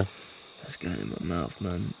 Oh yeah. That's going in my mouth,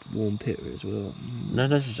 man. Warm pita as well.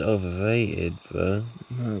 Nando's is overrated, bro.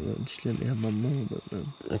 No, man, just let me have my moment, man.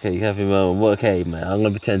 Okay, you have your moment. Well, okay, man. I'm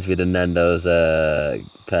gonna pretend to be the Nando's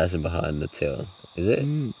person behind the till. Is it?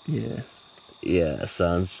 Yeah. Yeah,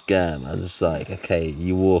 sounds scam. I'm just like, okay,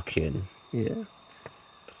 you walk in. Yeah.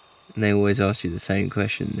 And they always ask you the same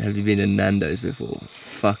question. Have you been to Nando's before?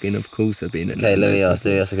 Fucking, of course I've been at Okay, Nando's.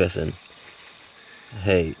 let me ask a question.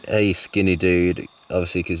 Hey, skinny dude.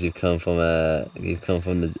 Obviously, because you've come from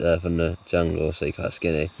the jungle, so you're quite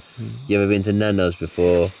skinny. You ever been to Nando's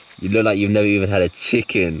before? You look like you've never even had a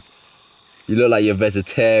chicken. You look like you're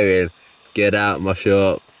vegetarian. Get out my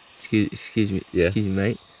shop. Excuse me, Yeah. excuse me,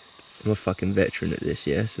 mate. I'm a fucking veteran at this,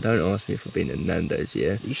 yeah? So don't ask me if I've been to Nando's,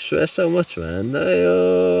 yeah? You swear so much, man.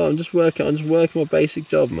 No, I'm just working my basic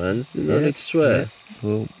job, man. No need to swear. Yeah.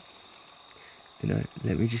 Well, you know,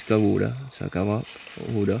 let me just go order. So I go up,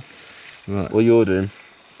 order. Right. What are you ordering?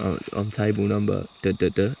 On table number,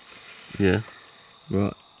 Yeah.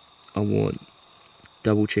 Right. I want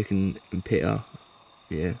double chicken and pita,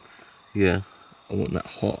 yeah? Yeah. I want that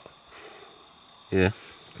hot. Yeah.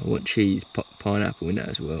 I want cheese, pineapple in that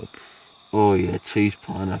as well. Oh yeah, cheese,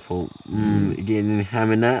 pineapple. You getting any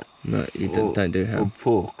ham in that? No, you don't do Or ham.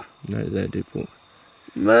 pork? No, they don't do pork.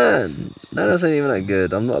 Man, that doesn't even that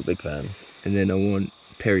good. I'm not a big fan. And then I want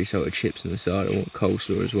peri salted chips on the side. I want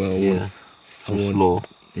coleslaw as well. Some slaw.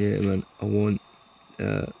 Yeah, man. I want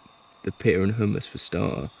the pita and hummus for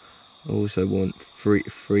starter. I also want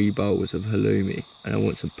three bowls of halloumi, and I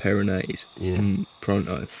want some peronaise. Yeah.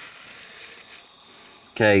 Pronto.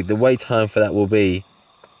 Okay, the wait time for that will be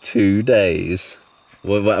 2 days.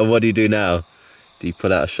 What do you do now? Do you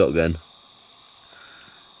pull out a shotgun?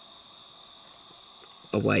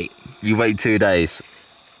 I wait. You wait 2 days.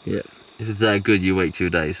 Yeah. Is it that good? You wait 2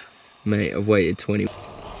 days. Mate, I've waited 20. See,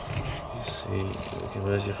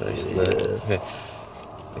 where's your face? There.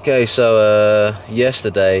 Okay, so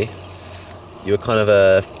yesterday you were kind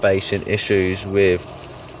of facing issues with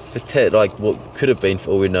like what could have been,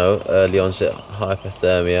 for all we know, early onset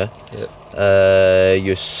hypothermia. Yep.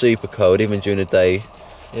 You're super cold even during the day.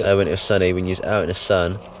 Yep. When it was sunny, when you was out in the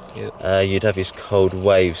sun. Yep. You'd have these cold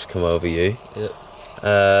waves come over you. Yep.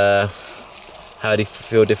 How do you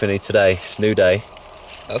feel differently today? It's a new day.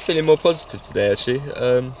 I'm feeling more positive today, actually.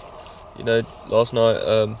 You know, last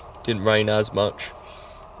night didn't rain as much.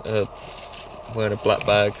 Wearing a black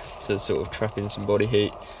bag to sort of trap in some body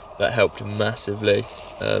heat, that helped massively.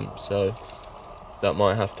 So that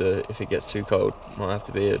might have to, if it gets too cold, might have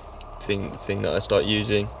to be a thing that I start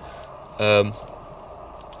using.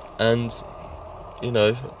 And you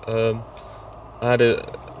know, I had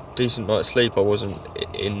a decent night's sleep. I wasn't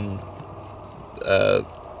in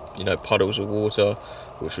you know, puddles of water,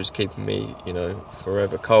 which was keeping me, you know,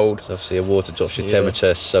 forever cold. So obviously, water drops your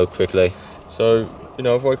temperature so quickly. So, you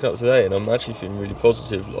know, I've woken up today and I'm actually feeling really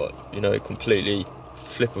positive, like, you know, completely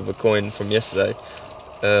flip of a coin from yesterday.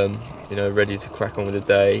 You know, ready to crack on with the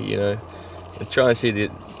day, you know, and try and see the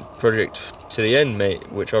project to the end,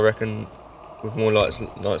 mate, which I reckon with more nights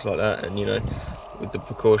like that, and, you know, with the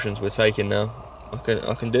precautions we're taking now,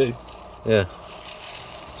 I can do. Yeah.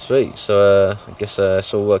 Sweet. So I guess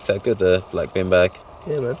it's all worked out good, the black bin bag.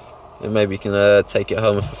 Yeah, man. And maybe you can take it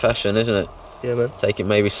home for fashion, isn't it? Yeah, man. Take it,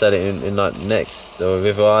 maybe sell it in like Next or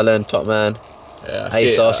River Island, Top Man. Yeah,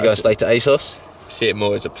 ASOS, you go straight to ASOS? See it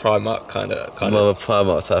more as a Primark kind of. More of a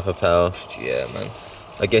Primark type of power. Yeah, man.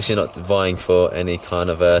 I guess you're not vying for any kind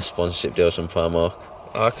of sponsorship deals from Primark.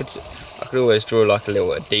 I could always draw like a little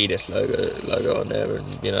Adidas logo on there,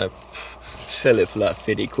 and, you know, sell it for like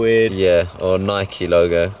 50 quid. Yeah, or Nike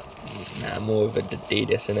logo. Nah, more of an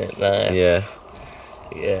Adidas, innit? Nah. Yeah.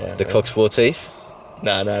 Yeah. The Cock Sportif?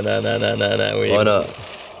 Nah. Why not?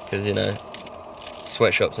 Because, you know,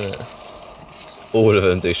 sweatshops, innit? All of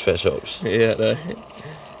them do sweatshops. Yeah, no.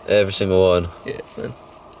 Every single one. Yeah, man.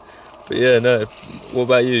 But yeah, no. What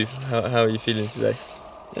about you? How are you feeling today?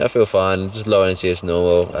 Yeah, I feel fine. Just low energy as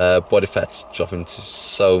normal. Body fat's dropping to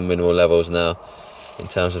so minimal levels now. In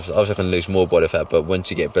terms of, obviously I can lose more body fat, but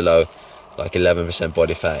once you get below like 11%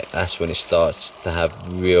 body fat, that's when it starts to have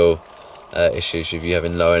real issues with you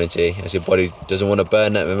having low energy, as your body doesn't want to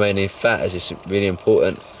burn that remaining fat, as it's really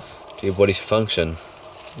important to your body's function.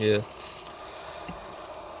 Yeah.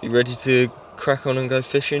 You ready to crack on and go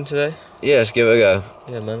fishing today? Yeah, let's give it a go.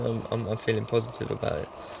 Yeah, man, I'm feeling positive about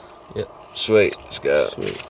it. Sweet, let's go. Sweet.